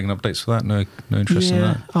 They keep bringing updates for that. No interest in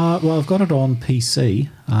Yeah. that. Well, I've got it on PC.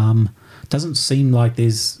 Doesn't seem like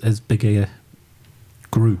there's as big a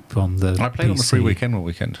group on the I played PC. on the free weekend one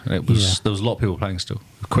weekend. And it was Yeah. there was a lot of people playing still.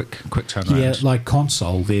 Quick turnaround. Yeah, like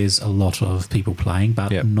console, there's a lot of people playing,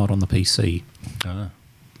 but Yeah. not on the PC. Ah.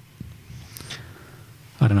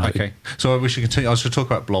 I don't know. Okay, so we should continue. I should talk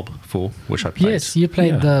about Blob 4, which I played. Yes, you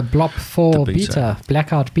played Yeah. the Blob 4 The beta. beta.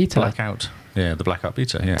 Blackout beta. Blackout. Yeah, the Blackout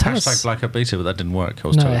beta. Yeah, Tell hashtag us- Blackout beta, but that didn't work. I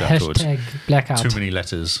was No, told afterwards. hashtag Blackout. Too many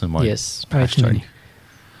letters in my Yes, way too hashtag. many.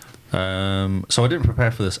 So I didn't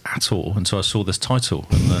prepare for this at all until I saw this title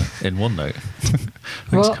in OneNote. Thanks,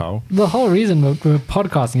 Well, Carl. the whole reason we're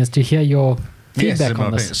podcasting is to hear your Yes, feedback in my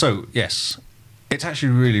on this. opinion. So yes, it's actually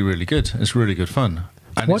really, really good. It's really good fun,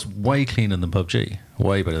 and What- it's way cleaner than PUBG.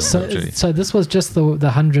 Way better than So, PUBG. so this was just the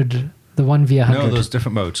 100, the 1v100. No, there's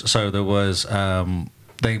different modes. So there was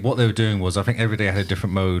what they were doing was, I think every day had a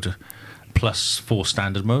different mode, plus 4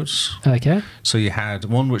 standard modes. Okay. So you had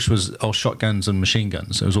one which was all shotguns and machine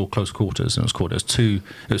guns. It was all close quarters, and it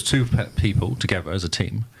was two people together as a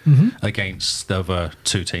team against the other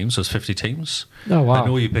 2 teams. So it was 50 teams. Oh, wow. And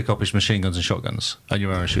all you pick up is machine guns and shotguns, and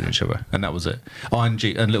you're around shooting each other, and that was it. Oh, and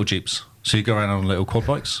little jeeps. So you go around on little quad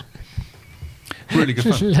bikes. Really good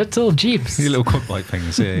fun. Little jeeps. Your little quad bike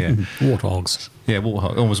things, yeah. Warthogs. Yeah,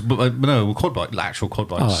 warthog. Almost, but no, quad bike, actual quad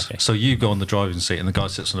bikes. Oh, okay. So you go on the driving seat, and the guy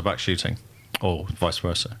sits on the back shooting, or vice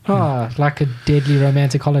versa. Oh, like a deadly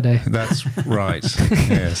romantic holiday. That's right.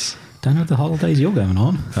 Yes. Don't know the holidays you're going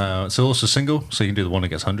on. It's also single, so you can do the one that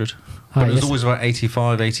gets 100. Ah, But it was yes. always about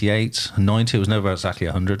 85, 88, 90. It was never exactly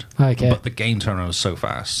 100. Okay. But the game turnaround was so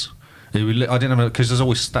fast. I didn't know, because there's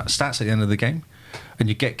always stats at the end of the game, and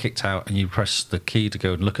you get kicked out, and you press the key to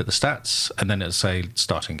go and look at the stats, and then it'll say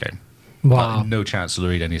starting game. Wow. Like, no chance to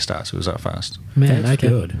read any stats. It was that fast. Man, That's okay.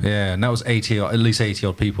 good. Yeah, and that was at least 80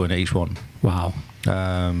 odd people in each one. Wow.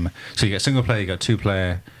 So you get single player, you got 2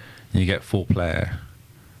 player, and you get 4 player,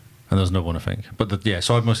 and there's no one, I think. But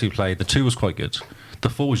so I mostly played. The 2 was quite good. The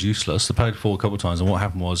 4 was useless. I played 4 a couple of times, and what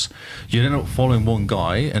happened was you ended up following one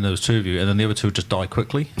guy, and there was 2 of you, and then the other 2 would just die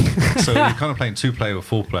quickly. So you're kind of playing 2 player with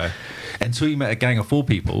 4 player until you met a gang of 4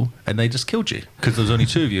 people, and they just killed you because there was only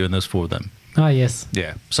 2 of you and there's 4 of them. Oh, yes.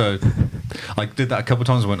 Yeah. So I did that a couple of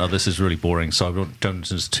times. I went, oh, this is really boring. So I've done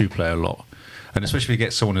this 2 player a lot. And especially if you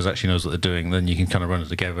get someone who actually knows what they're doing, then you can kind of run it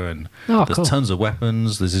together. And Oh, there's cool. tons of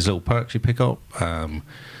weapons. There's these little perks you pick up.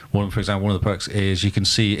 For example, one of the perks is you can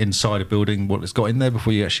see inside a building what it's got in there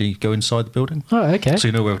before you actually go inside the building. Oh, okay. So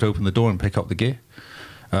you know where to open the door and pick up the gear.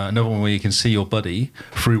 Another one where you can see your buddy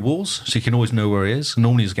through walls, so you can always know where he is.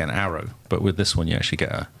 Normally you just get an arrow, but with this one you actually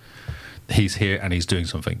get he's here and he's doing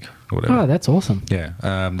something or whatever. Oh, that's awesome.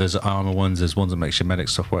 Yeah, there's armor ones. There's ones that makes your medic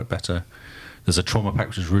stuff work better. There's a trauma pack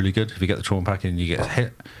which is really good. If you get the trauma pack and you get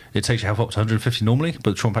hit, it takes your health up to 150 normally,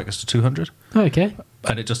 but the trauma pack is to 200, Okay.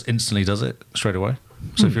 and it just instantly does it straight away.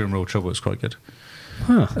 So if you're in real trouble, it's quite good.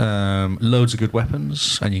 Huh. Loads of good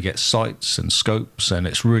weapons, and you get sights and scopes, and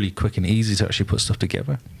it's really quick and easy to actually put stuff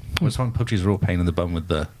together. I find PUBG's a real pain in the bum with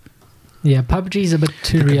the Yeah, PUBG's a bit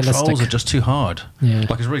too the realistic. controls are just too hard. Yeah.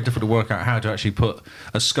 Like it's really difficult to work out how to actually put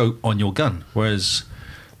a scope on your gun, whereas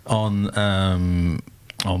on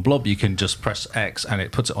Blob you can just press X and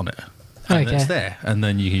it puts it on it, and Okay. it's there, and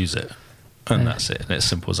then you use it, and that's it. And it's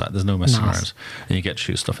simple as that. There's no messing Nice. around, and you get to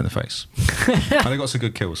shoot stuff in the face. And I got some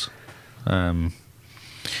good kills.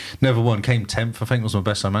 Never won. Came 10th. I think was my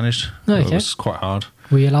best I managed. Okay. It was quite hard.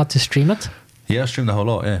 Were you allowed to stream it? Yeah, I streamed the whole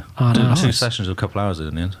lot. Yeah, Oh, did nice. 2 sessions of a couple hours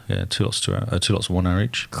in the end. Yeah, 2 lots of 1 hour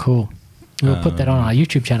each. Cool. We'll put that on our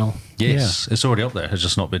YouTube channel. Yes, it's already up there. It's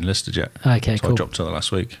just not been listed yet. Okay, So I cool. dropped to that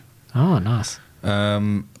last week. Oh, nice.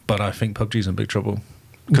 But I think PUBG's in big trouble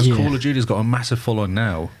because Yeah. Call of Duty's got a massive following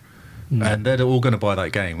now, and they're all going to buy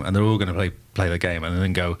that game, and they're all going to play the game, and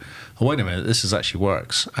then go, oh wait a minute, this is actually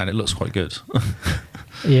works, and it looks quite good.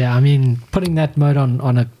 Yeah, I mean, putting that mode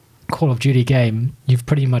on a Call of Duty game, you've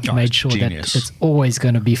pretty much Oh, made it's sure genius. that it's always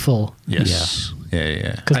going to be full. Yes,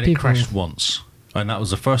 yeah. 'Cause And it people- crashed once, and that was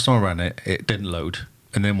the first time I ran it. It didn't load,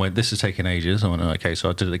 and then when this is taking ages, I went, okay, so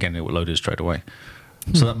I did it again. It loaded straight away.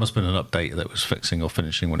 So that must have been an update that was fixing or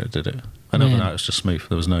finishing when it did it. And other than Man. that, it's just smooth.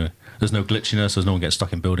 There's no glitchiness. There's no one getting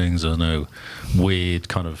stuck in buildings. There's no weird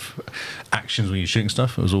kind of actions when you're shooting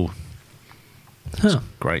stuff. It was all Huh.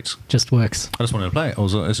 great. Just works. I just wanted to play it.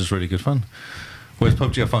 This is really good fun. Whereas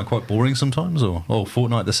PUBG I find quite boring sometimes, or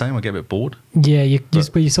Fortnite the same. I get a bit bored. Yeah, you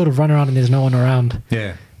But- sort of run around and there's no one around.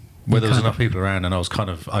 Yeah, where there was kind enough people around, and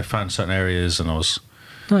I found certain areas, and I was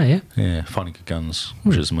Oh, yeah. finding good guns,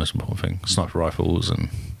 which is the most important thing. Sniper rifles and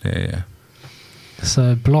yeah.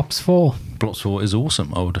 So, Blops 4. Blops 4 is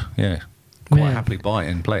awesome. I would quite Man. happily buy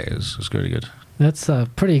it and play it. It's really good. That's a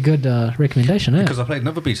pretty good recommendation, eh? Because I played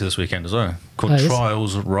another beta this weekend as well called Oh, yes?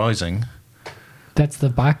 Trials Rising, That's the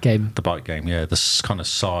bike game. the bike game. Yeah, this kind of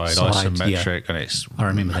side Side, isometric, and it's I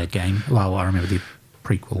remember that game. Well, I remember the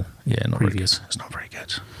prequel. not previous. Very good. It's not very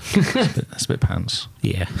good. It's a bit pants.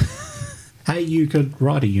 Yeah. Hey, you could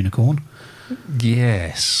ride a unicorn.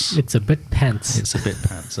 Yes, It's a bit pants. it's a bit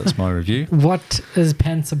pants. That's my review. What is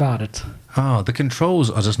pants about it? The controls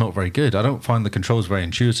are just not very good. I don't find the controls very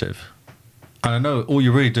intuitive. And I know all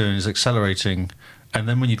you're really doing is accelerating, and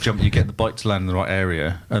then when you jump, you get the bike to land in the right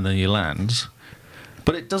area, and then you land.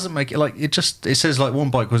 But it doesn't make it like it says like one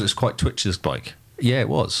bike was it's quite twitchy, this bike. Yeah, it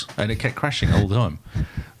was, and it kept crashing all the time.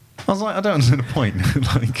 I was like, I don't understand the point.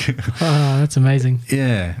 Like, Oh, that's amazing.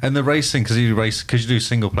 yeah, and the racing because you do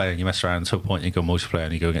single player and you mess around until a point, you go multiplayer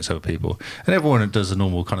and you go against other people, and everyone does the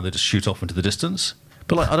normal kind of they just shoot off into the distance.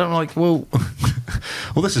 But like, I don't like. Well,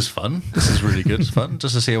 well, this is fun. This is really good. It's fun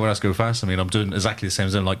just to see everyone else go fast. I mean, I'm doing exactly the same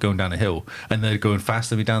as them, like going down a hill, and they're going faster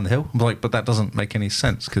than me down the hill. I'm like, but that doesn't make any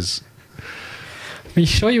sense because. Are you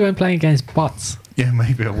sure you weren't playing against bots? Yeah,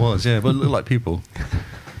 maybe I was. Yeah, but it looked like people.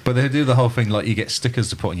 But they do the whole thing like you get stickers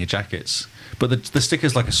to put on your jackets, but the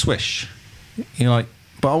sticker's like a swish. You know, like,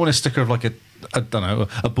 but I want a sticker of like I don't know,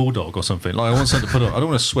 a bulldog or something. Like I want something to put on. I don't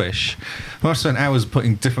want a swish. I spent hours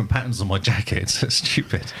putting different patterns on my jackets. It's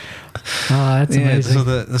stupid. Oh, that's amazing. So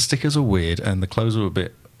the stickers are weird and the clothes are a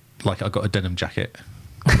bit like I got a denim jacket.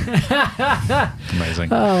 Amazing.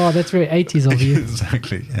 Oh, wow, that's very 80s of you.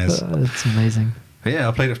 Exactly. Yes. That's amazing. But yeah,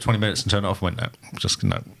 I played it for 20 minutes and turned it off and went, no,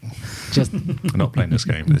 no. Just I'm not playing this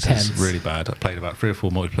game. This Pants. is really bad. I played about 3 or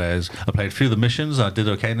 4 multiplayers. I played a few of the missions. I did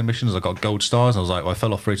okay in the missions. I got gold stars. I was like, well, I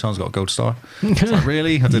fell off 3 times, got a gold star. I was like,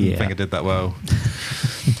 really? I didn't think I did that well.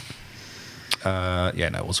 Yeah,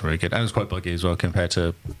 no, it wasn't very good. And it was quite buggy as well compared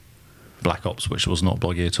to Black Ops, which was not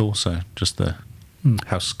buggy at all. So just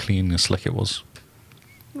how clean and slick it was.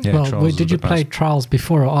 Yeah, well, Trials was did a you bit play bad. Trials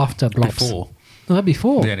before or after Blops? Before. Oh,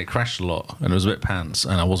 before. Yeah, and it crashed a lot, and it was a bit pants,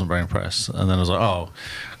 and I wasn't very impressed. And then I was like, oh,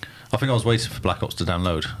 I think I was waiting for Black Ops to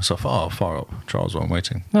download. So I thought, oh, fire up, Trials while I'm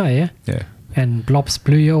waiting. Oh, yeah. Yeah, And Blops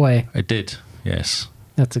blew your way. it did. Yes,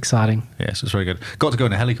 That's exciting. yes, it's very good. Got to go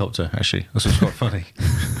in a helicopter actually. This was quite funny.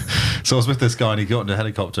 So I was with this guy, and he got into a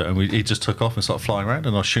helicopter, and he just took off and started flying around,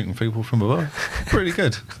 and I was shooting people from above. Pretty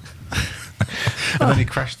good. And then he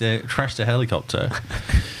crashed the helicopter.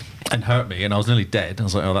 And hurt me, and I was nearly dead. I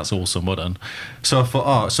was like, "Oh, that's awesome, well done." So I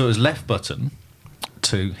thought, so it was left button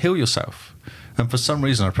to heal yourself, and for some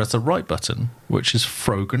reason I pressed the right button, which is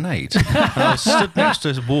throw grenade. And I was stood next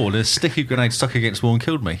to a wall, and a sticky grenade stuck against the wall and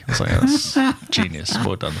killed me. I was like, "That's genius,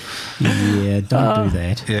 well done." Yeah, don't do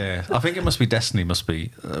that. Yeah, I think it must be Destiny. Must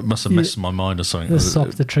have messed my mind or something. Just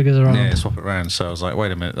swap the triggers around. Yeah, swap it around. So I was like,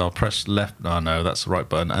 "Wait a minute, I'll press left." Oh no, that's the right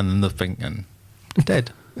button, and then the thing and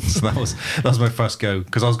dead. So that was my first go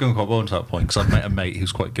because I was going quite well until that point because I met a mate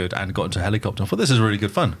who's quite good and got into a helicopter. I thought this is really good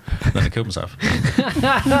fun. And then I killed myself.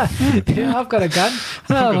 Yeah, I've got a gun.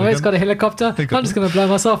 Oh, my mate's got a helicopter. I'm just going to blow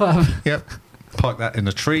myself up. Yep. Park that in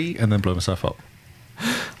a tree and then blow myself up.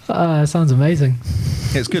 Sounds amazing.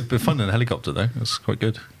 Yeah, it's good, but fun in a helicopter though. It's quite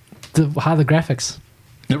good. How are the graphics?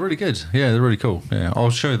 They're really good. Yeah, they're really cool. Yeah, I'll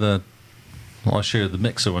show the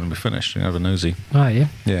mixer when we're finished. You have a nosy. Oh, yeah.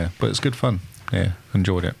 Yeah, but it's good fun. Yeah,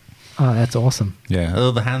 enjoyed it. Oh, that's awesome. Yeah,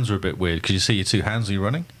 although the hands are a bit weird because you see your 2 hands when you're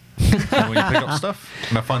running and when you pick up stuff.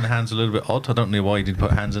 And I find the hands a little bit odd. I don't know why you didn't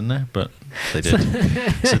put hands in there, but they did.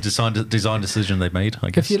 It's a design decision they made,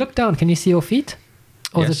 I guess. If you look down, can you see your feet?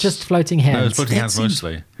 Or is Yes. it just floating hands? No, it's floating That hands seems-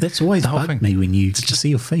 mostly. That's always The whole bugged thing. me when you see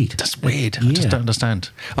your feet. That's weird. I Yeah. just don't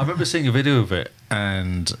understand. I remember seeing a video of it,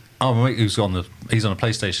 and my mate he's on a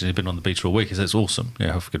PlayStation. He's been on the beta all week. He said it's awesome.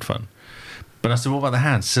 Yeah, have good fun. But I said, what about the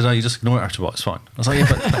hands? He said, oh, you just ignore it after a while. It's fine. I was like, yeah,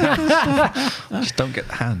 but the hands. Just don't get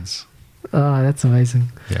the hands. Oh, that's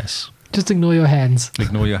amazing. Yes. Just ignore your hands.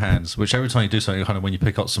 Ignore your hands. Which every time you do something, kind of when you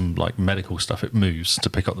pick up some like medical stuff, it moves to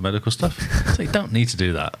pick up the medical stuff. So you don't need to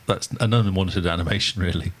do that. That's an unwanted animation,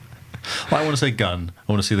 really. Like, I want to say gun.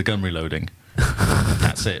 I want to see the gun reloading.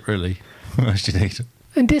 That's it, really. What else do you need?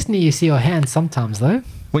 In Disney, you see your hands sometimes, though.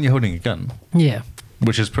 When you're holding a gun, Yeah.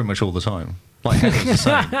 which is pretty much all the time. Like Halo's the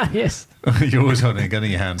same. Yes. You're always holding a gun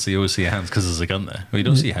in your hand, so you always see your hands because there's a gun there. Well, you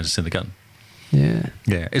don't see your hands, just in the gun. Yeah.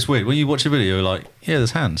 Yeah, it's weird. When you watch a video, you're like, yeah,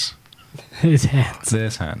 there's hands. His hands.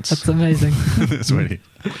 There's hands. That's amazing. It's really...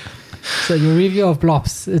 So your review of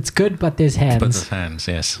Blops, it's good, but there's hands. But there's hands,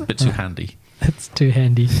 yes. A bit too handy. It's too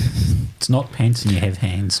handy. It's not pants and you have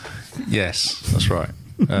hands. Yes, that's right.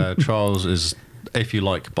 Trials is, if you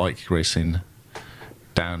like bike racing,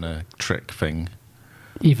 down a trick thing.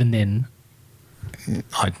 Even then.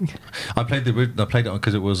 I played it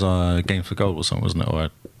because it was Game for Gold or something, wasn't it? Or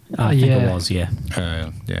I think yeah. it was, yeah.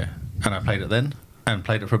 yeah. And I played it then and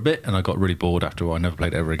played it for a bit, and I got really bored after a while. I never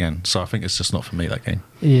played it ever again. So I think it's just not for me, that game.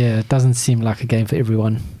 Yeah, it doesn't seem like a game for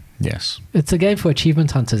everyone. Yes. It's a game for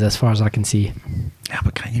achievement hunters, as far as I can see. Yeah,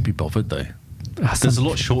 but can you be bothered though? There's a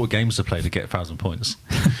lot shorter games to play to get 1,000 points.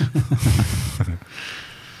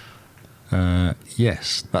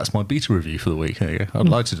 Yes, that's my beta review for the week. There you go. I'd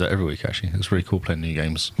like to do that every week, actually. It's really cool playing new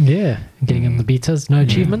games. Yeah, getting in the betas. No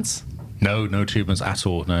achievements. No achievements at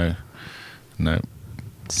all. No.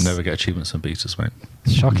 Never get achievements in betas, mate.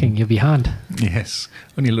 Shocking, you're behind. Yes,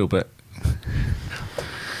 only a little bit.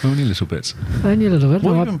 Only little bits. Only a little bit.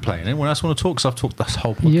 What have What- you been playing? Anyone else want to talk? Because I've talked this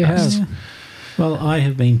whole podcast. You have. Yeah. Well, I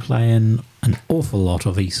have been playing an awful lot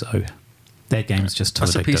of ESO. That game's just too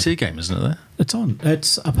That's a addictive. PC game, isn't it? There. It's on.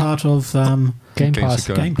 It's a part of Game Pass.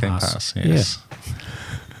 Game Game Pass. Pass. Yes.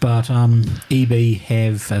 But EB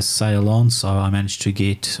have a sale on, so I managed to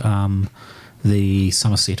get the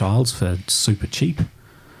Somerset Isles for super cheap.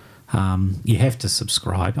 You have to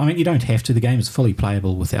subscribe. I mean, you don't have to. The game is fully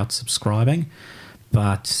playable without subscribing.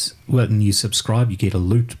 But when you subscribe, you get a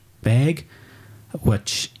loot bag,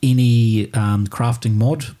 which any crafting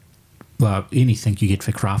mod, well, anything you get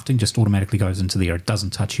for crafting just automatically goes into there. It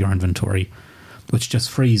doesn't touch your inventory, which just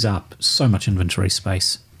frees up so much inventory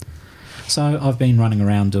space. So I've been running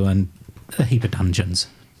around doing a heap of dungeons.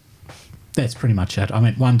 That's pretty much it. I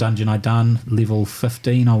mean, one dungeon I done, level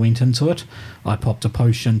 15, I went into it. I popped a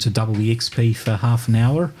potion to double the XP for half an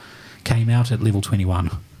hour, came out at level 21.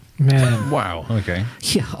 Man, Wow. Okay.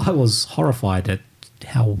 Yeah, I was horrified at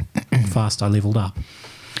how fast I leveled up.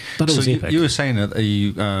 But it was epic. You were saying that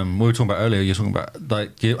we were talking about earlier. You're talking about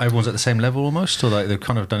like everyone's at the same level almost, or like they've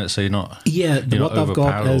kind of done it so you're not. Yeah, you're what not they've got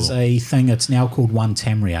overpowered is a thing that's now called 1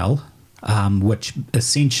 Tamriel, which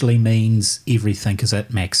essentially means everything is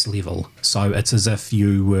at max level. So it's as if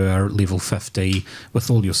you were level 50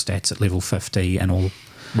 with all your stats at level 50 and all.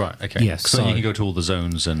 Right. Okay. Yeah, So so- you can go to all the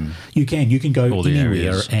zones and. You can go All the anywhere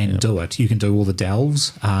areas, and yeah. do it. You can do all the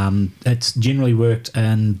delves. It's generally worked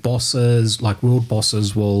in bosses, like world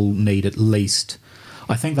bosses will need at least,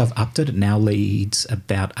 I think they've upped it. It now leads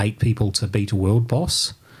about 8 people to beat a world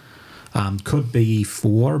boss. Could be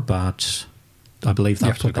 4, but I believe You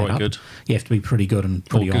they've have to be put that quite up. good. You have to be pretty good and Or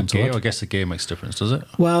pretty good onto gear. it. I guess the gear makes a difference, does it?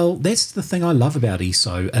 Well, that's the thing I love about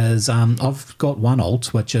ESO is I've got one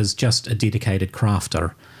alt which is just a dedicated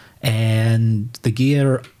crafter, and the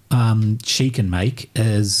gear she can make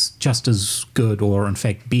is just as good, or in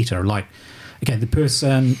fact better. Like, okay, the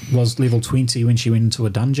person was level 20 when she went into a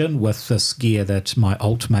dungeon with this gear that my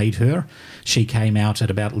alt made her. She came out at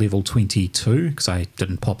about level 22 because I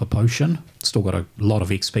didn't pop a potion. Still got a lot of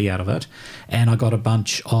XP out of it, and I got a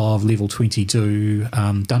bunch of level 22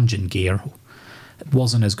 dungeon gear. It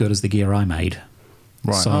wasn't as good as the gear I made.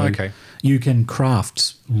 Right. So Oh, okay. you can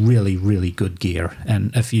craft really, really good gear.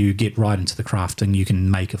 And if you get right into the crafting, you can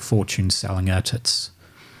make a fortune selling it. It's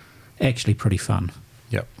actually pretty fun.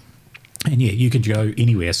 Yep. And yeah, you can go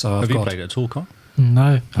anywhere. So I've Have you got... played it at all, Con?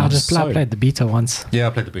 no. I I'm just so- played the beta once. Yeah, I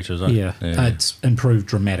played the beta as well. Yeah, it's improved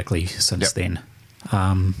dramatically since Yep.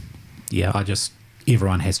 then.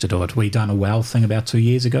 Everyone has to do it. We done a WoW thing about 2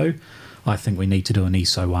 years ago. I think we need to do an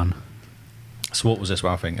ESO one. So what was this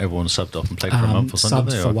WoW thing? Everyone subbed up and played for a month or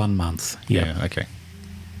something? Subbed for 1 month. Yeah. Okay.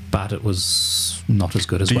 But it was not as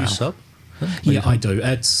good as Do WoW. you sub? Yeah, I do.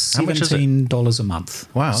 It's How much is it? $17 a month.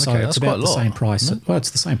 Wow, so okay, it's that's quite about a the lot, same price. isn't it? Well, it's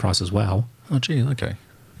the same price as WoW. Oh, gee, okay.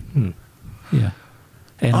 Yeah.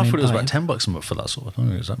 And I mean, thought it was about $10 a month for that sort of thing. I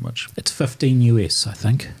don't think it was that much. It's 15 US, I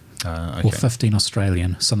think, Okay. or 15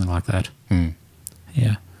 Australian, something like that. Hmm.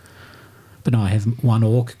 Yeah. But no, I have one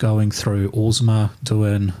orc going through Orzma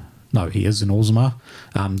doing... No, he is in Orzma.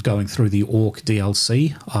 Going through the orc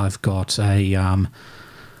DLC. I've got a...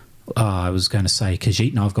 I was going to say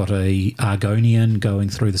Khajiit. No, I've got a Argonian going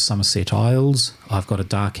through the Somerset Isles. I've got a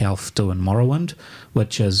Dark Elf doing Morrowind,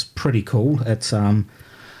 which is pretty cool. It's...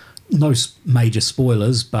 no major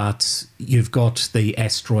spoilers, but you've got the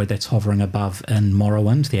asteroid that's hovering above in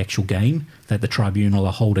Morrowind, the actual game, that the Tribunal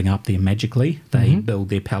are holding up there magically. They build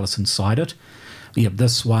their palace inside it. Yeah,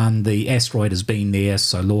 this one, the asteroid has been there,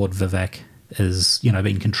 so Lord Vivek is,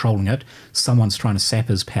 been controlling it. Someone's trying to sap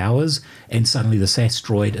his powers, and suddenly this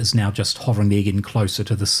asteroid is now just hovering there, getting closer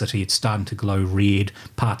to the city. It's starting to glow red.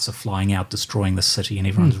 Parts are flying out, destroying the city, and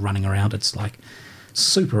everyone's running around. It's like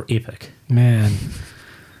super epic. Man.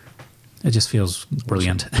 It just feels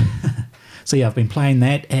brilliant. So yeah, I've been playing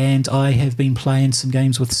that, and I have been playing some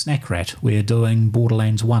games with Snackrat. We're doing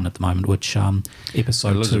Borderlands 1 at the moment, which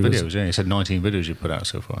episode Loads 2 of is... videos, yeah. You said 19 videos you put out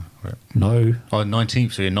so far. Right. No. Oh,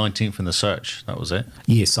 19th, so you're 19th in the search. That was it.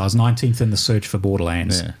 Yes, I was 19th in the search for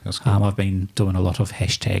Borderlands. Yeah, that's cool. I've been doing a lot of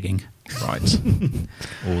hashtagging. Right.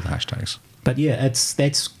 All the hashtags. But yeah,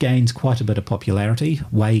 that's gained quite a bit of popularity,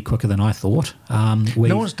 way quicker than I thought.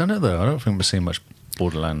 No one's done it, though. I don't think we've seen much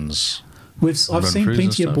Borderlands. I've run seen throughs and plenty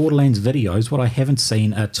of stuff. Borderlands videos. What I haven't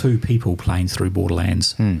seen are 2 people playing through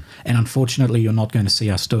Borderlands. And unfortunately, you're not going to see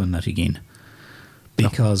us doing that again.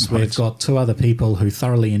 Because right. we've got 2 other people who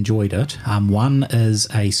thoroughly enjoyed it. One is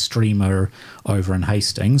a streamer over in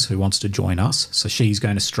Hastings who wants to join us. So she's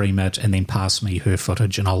going to stream it and then pass me her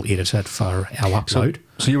footage, and I'll edit it for our upload.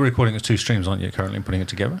 So you're recording as 2 streams, aren't you, currently, and putting it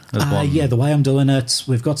together? As one? Yeah, the way I'm doing it,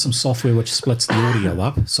 we've got some software which splits the audio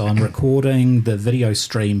up. So I'm recording the video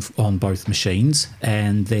stream on both machines,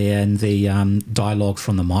 and then the dialogue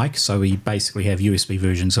from the mic. So we basically have USB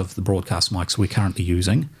versions of the broadcast mics we're currently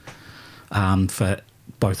using for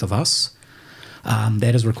both of us.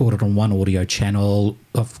 That is recorded on one audio channel.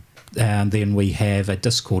 And then we have a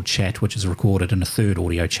Discord chat, which is recorded in a third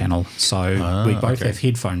audio channel. So we both have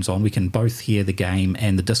headphones on. We can both hear the game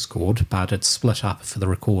and the Discord, but it's split up for the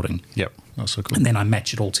recording. Yep, that's so cool. And then I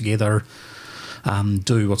match it all together,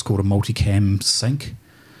 do what's called a multicam sync.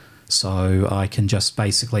 So I can just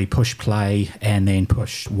basically push play and then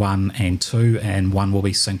push 1 and 2, and 1 will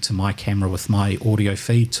be synced to my camera with my audio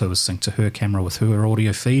feed, 2 is synced to her camera with her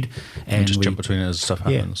audio feed. And just jump between it as stuff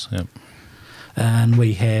happens. Yeah. And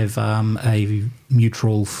we have a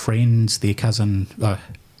mutual friend, their cousin,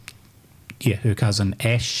 her cousin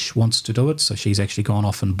Ash wants to do it, so she's actually gone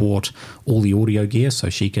off and bought all the audio gear so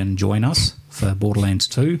she can join us for Borderlands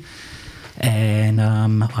 2. And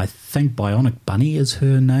I think Bionic Bunny is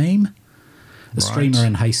her name. The streamer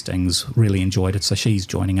in Hastings really enjoyed it, so she's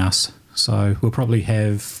joining us. So we'll probably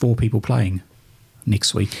have 4 people playing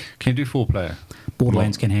next week. Can you do 4-player?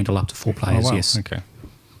 Borderlands can handle up to 4 players, yes. Okay.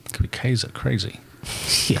 Could be crazy.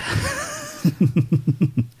 Yeah.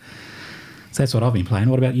 So that's what I've been playing.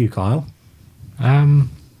 What about you, Kyle?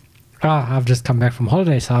 I've just come back from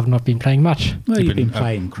holiday, so I've not been playing much. Well, you've been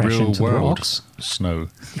playing Crash Real into the World Rocks. Snow.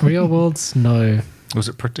 Real World Snow. Was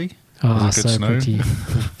it pretty? Oh, Was it good so snow? pretty.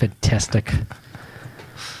 Fantastic.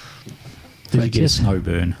 Did you get a snow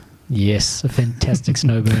burn? Yes, a fantastic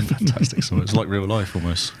snow burn. Fantastic snow. It's like real life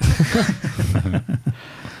almost.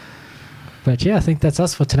 But yeah, I think that's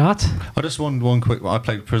us for tonight. I just want one quick. I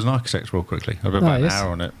played Prison Architect real quickly. I've been about an hour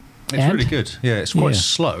on it. It's And? really good. Yeah, it's quite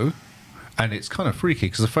slow, and it's kind of freaky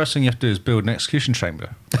because the first thing you have to do is build an execution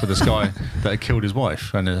chamber for this guy that had killed his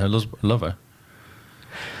wife and her lover.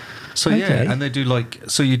 So and they do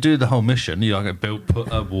you do the whole mission. You put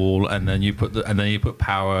a wall, and then you put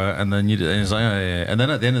power, and then you do, and it's like and then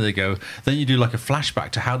at the end of the then you do like a flashback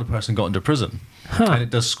to how the person got into prison, and it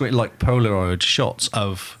does like Polaroid shots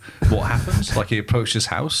of what happens. Like he approached his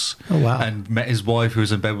house, and met his wife who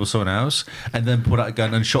was in bed with someone else, and then pulled out a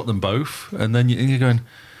gun and shot them both, and then you're going,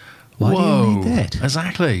 why do you need that?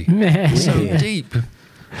 Exactly, so deep.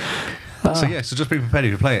 So just be prepared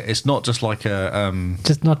if you play it. It's not just like a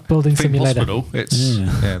just not building theme simulator. hospital. It's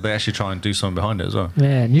they actually try and do something behind it as well.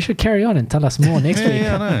 Man, you should carry on and tell us more next week.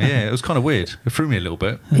 Yeah, I know. Yeah, it was kind of weird. It threw me a little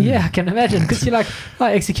bit. Yeah, I can imagine because you're like,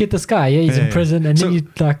 I execute this guy. Yeah, he's in prison, and then you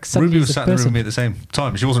like suddenly Ruby was he's sat a in the room person. with me at the same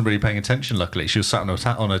time. She wasn't really paying attention. Luckily, she was sat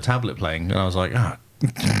on a tablet playing, and I was like,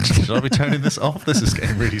 should I be turning this off? This is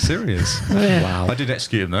getting really serious. Yeah. Wow. I did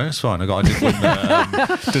execute him though. It's fine. I did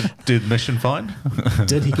win. Did mission fine.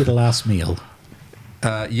 Did he get a last meal?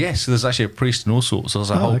 Yes, there's actually a priest and all sorts. So I was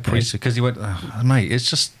like, priest, because he went, mate, it's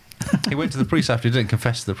just, he went to the priest after he didn't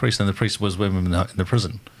confess to the priest, and the priest was with him in the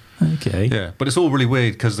prison. Okay. Yeah, but it's all really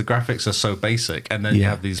weird because the graphics are so basic, and then you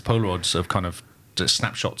have these Polaroids of kind of just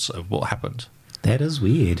snapshots of what happened. That is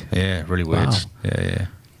weird. Yeah, really weird. Wow. Yeah.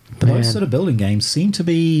 But those sort of building games seem to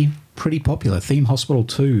be pretty popular. Theme Hospital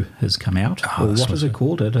 2 has come out. Or what is it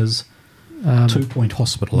called? It is 2 Point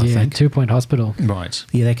Hospital, I think. 2 Point Hospital. Right.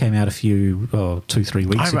 Yeah, that came out a few, 2-3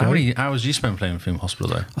 weeks ago. How many hours did you spend playing Theme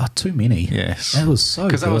Hospital, though? Oh, too many. Yes. That was so good.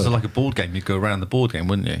 Because that was like a board game. You'd go around the board game,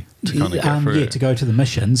 wouldn't you? To kind of get through it. To go to the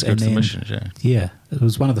missions. Go to the missions, yeah. Yeah, it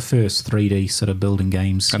was one of the first 3D sort of building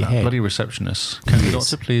games And you that had. bloody receptionist. Can the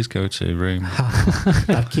doctor please go to room?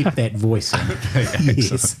 I've kept that voice in.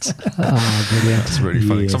 Yes. Oh, brilliant. It's really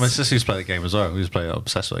funny. Yes. So my sister used to play the game as well. We used to play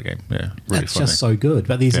obsessed with the game. Yeah, really It's funny. just so good.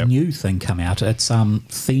 But there's a new thing come out. It's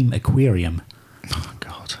Theme Aquarium. Oh,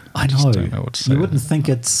 God. I just know. don't know what to say. You wouldn't think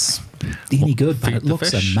it's any good, but feed it the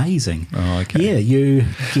looks fish? amazing. Oh, okay. Yeah, you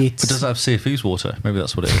get... But does it have Sea of Thieves water? Maybe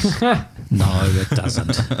that's what it is. No, it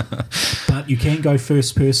doesn't. But you can go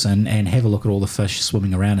first person and have a look at all the fish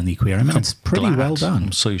swimming around in the aquarium, and it's pretty Glad. well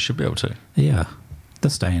done. So you should be able to. Yeah.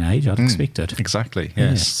 This day and age, I'd expect it. Exactly,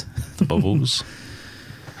 yes. The bubbles.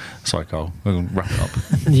 Sorry, Carl. We'll wrap it up.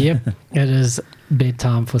 Yep, it is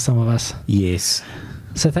bedtime for some of us. Yes.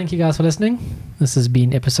 So thank you guys for listening. This has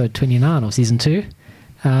been episode 29 of season 2.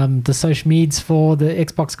 The social medias for the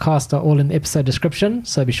Xbox cast are all in the episode description,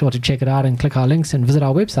 so be sure to check it out and click our links and visit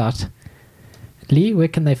our website. Lee, where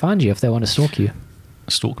can they find you if they want to stalk you?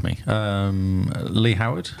 Stalk me. Lee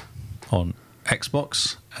Howard on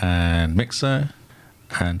Xbox and Mixer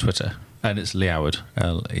and Twitter. And it's Lee Howard,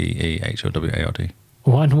 Leehoward.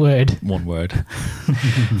 One word. One word.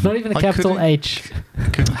 Not even a I capital couldn't- H.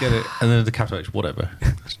 Couldn't get it. And then the capital H, whatever.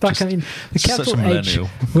 Like, Just I mean, the such a capital H millennial.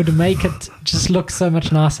 would make it just look so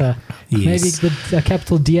much nicer. Yes. Maybe with a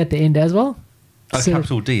capital D at the end as well. A So-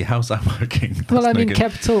 capital D, how's that working? Well, That's I no mean, good.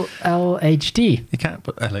 capital LHD. You can't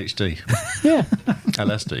put LHD. Yeah.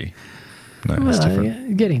 LSD. No, Well, that's different.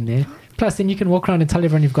 yeah, getting there. Plus, then you can walk around and tell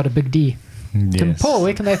everyone you've got a big D. Yes. Paul,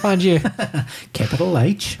 where can they find you? Capital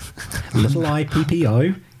H, little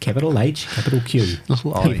IPPO, capital H, capital Q.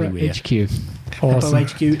 Little I. Paper Everywhere. HQ. Capital Awesome.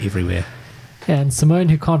 HQ everywhere. And Simone,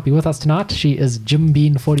 who can't be with us tonight, she is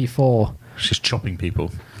JimBean44. She's chopping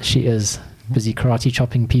people. She is busy karate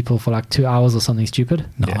chopping people for like 2 hours or something stupid.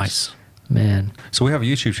 Nice. Man. So we have a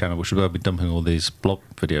YouTube channel which will be dumping all these blog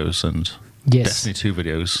videos and Yes. Destiny 2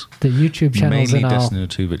 videos. The YouTube channel's Mainly in our Destiny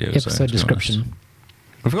 2 videos. episode to be description. honest.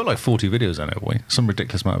 We've got like 40 videos on it, haven't we? Some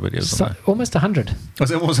ridiculous amount of videos So, on there. almost 100.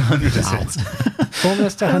 Was it almost 100?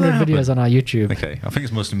 Almost 100 videos on our YouTube. Okay, I think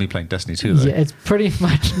it's mostly me playing Destiny 2 though. Yeah, it's pretty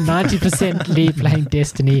much 90% Lee playing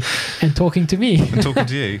Destiny and talking to me. I'm talking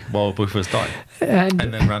to you while both of us die. And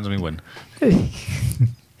And then randomly win.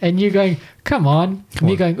 and you going, come on. Come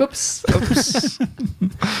Me on. going, oops. Oops.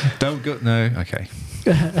 Don't go. No, okay.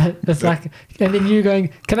 It's like, and then you going,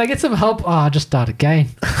 can I get some help? Oh, I just start again.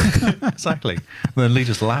 Exactly. And then Lee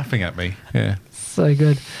just laughing at me. Yeah. So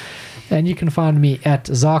good. And you can find me at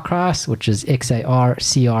Zarcrius, which is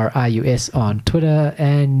XARCRIUS on Twitter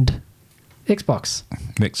and Xbox.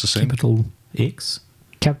 Mix the same. Capital X.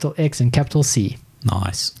 Capital X and capital C.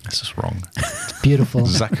 Nice. This is wrong. Beautiful.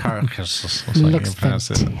 Zacharias. or something Looks you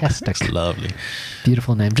pronounce it. fantastic. It's lovely.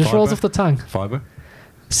 Beautiful name. Just Fiber. rolls off the tongue. Fiber.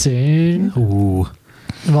 Soon. Ooh.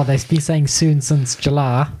 Well, they've been saying soon since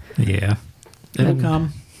July. Yeah. It'll And-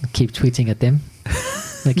 come. Keep tweeting at them.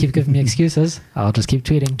 They keep giving me excuses. I'll just keep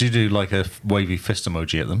tweeting. Do you do like a wavy fist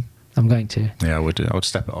emoji at them? I'm going to. Yeah, I would do. I would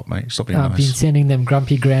step it up, mate. Stop being I've been nice. sending them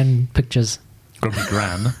grumpy grand pictures. Grumpy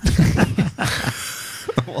Gran.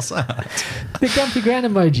 What's that? The grumpy gran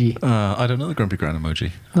emoji. I don't know the Grumpy Gran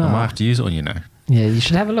emoji. I Ah. might have to use it on you now. Yeah, you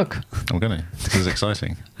should have a look. I'm going to. This is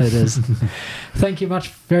exciting. It is. Thank you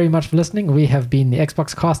very much for listening. We have been the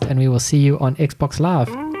Xbox Cast, and we will see you on Xbox Live.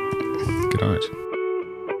 Good night.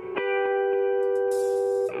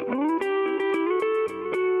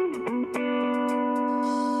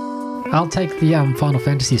 I'll take the Final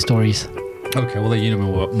Fantasy stories. Okay, well, you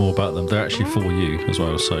know more about them. They're actually for you as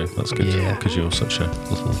well, so that's good. Yeah. Because you're such a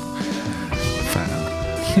little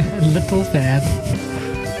fan. Little fan.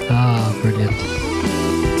 Ah, brilliant.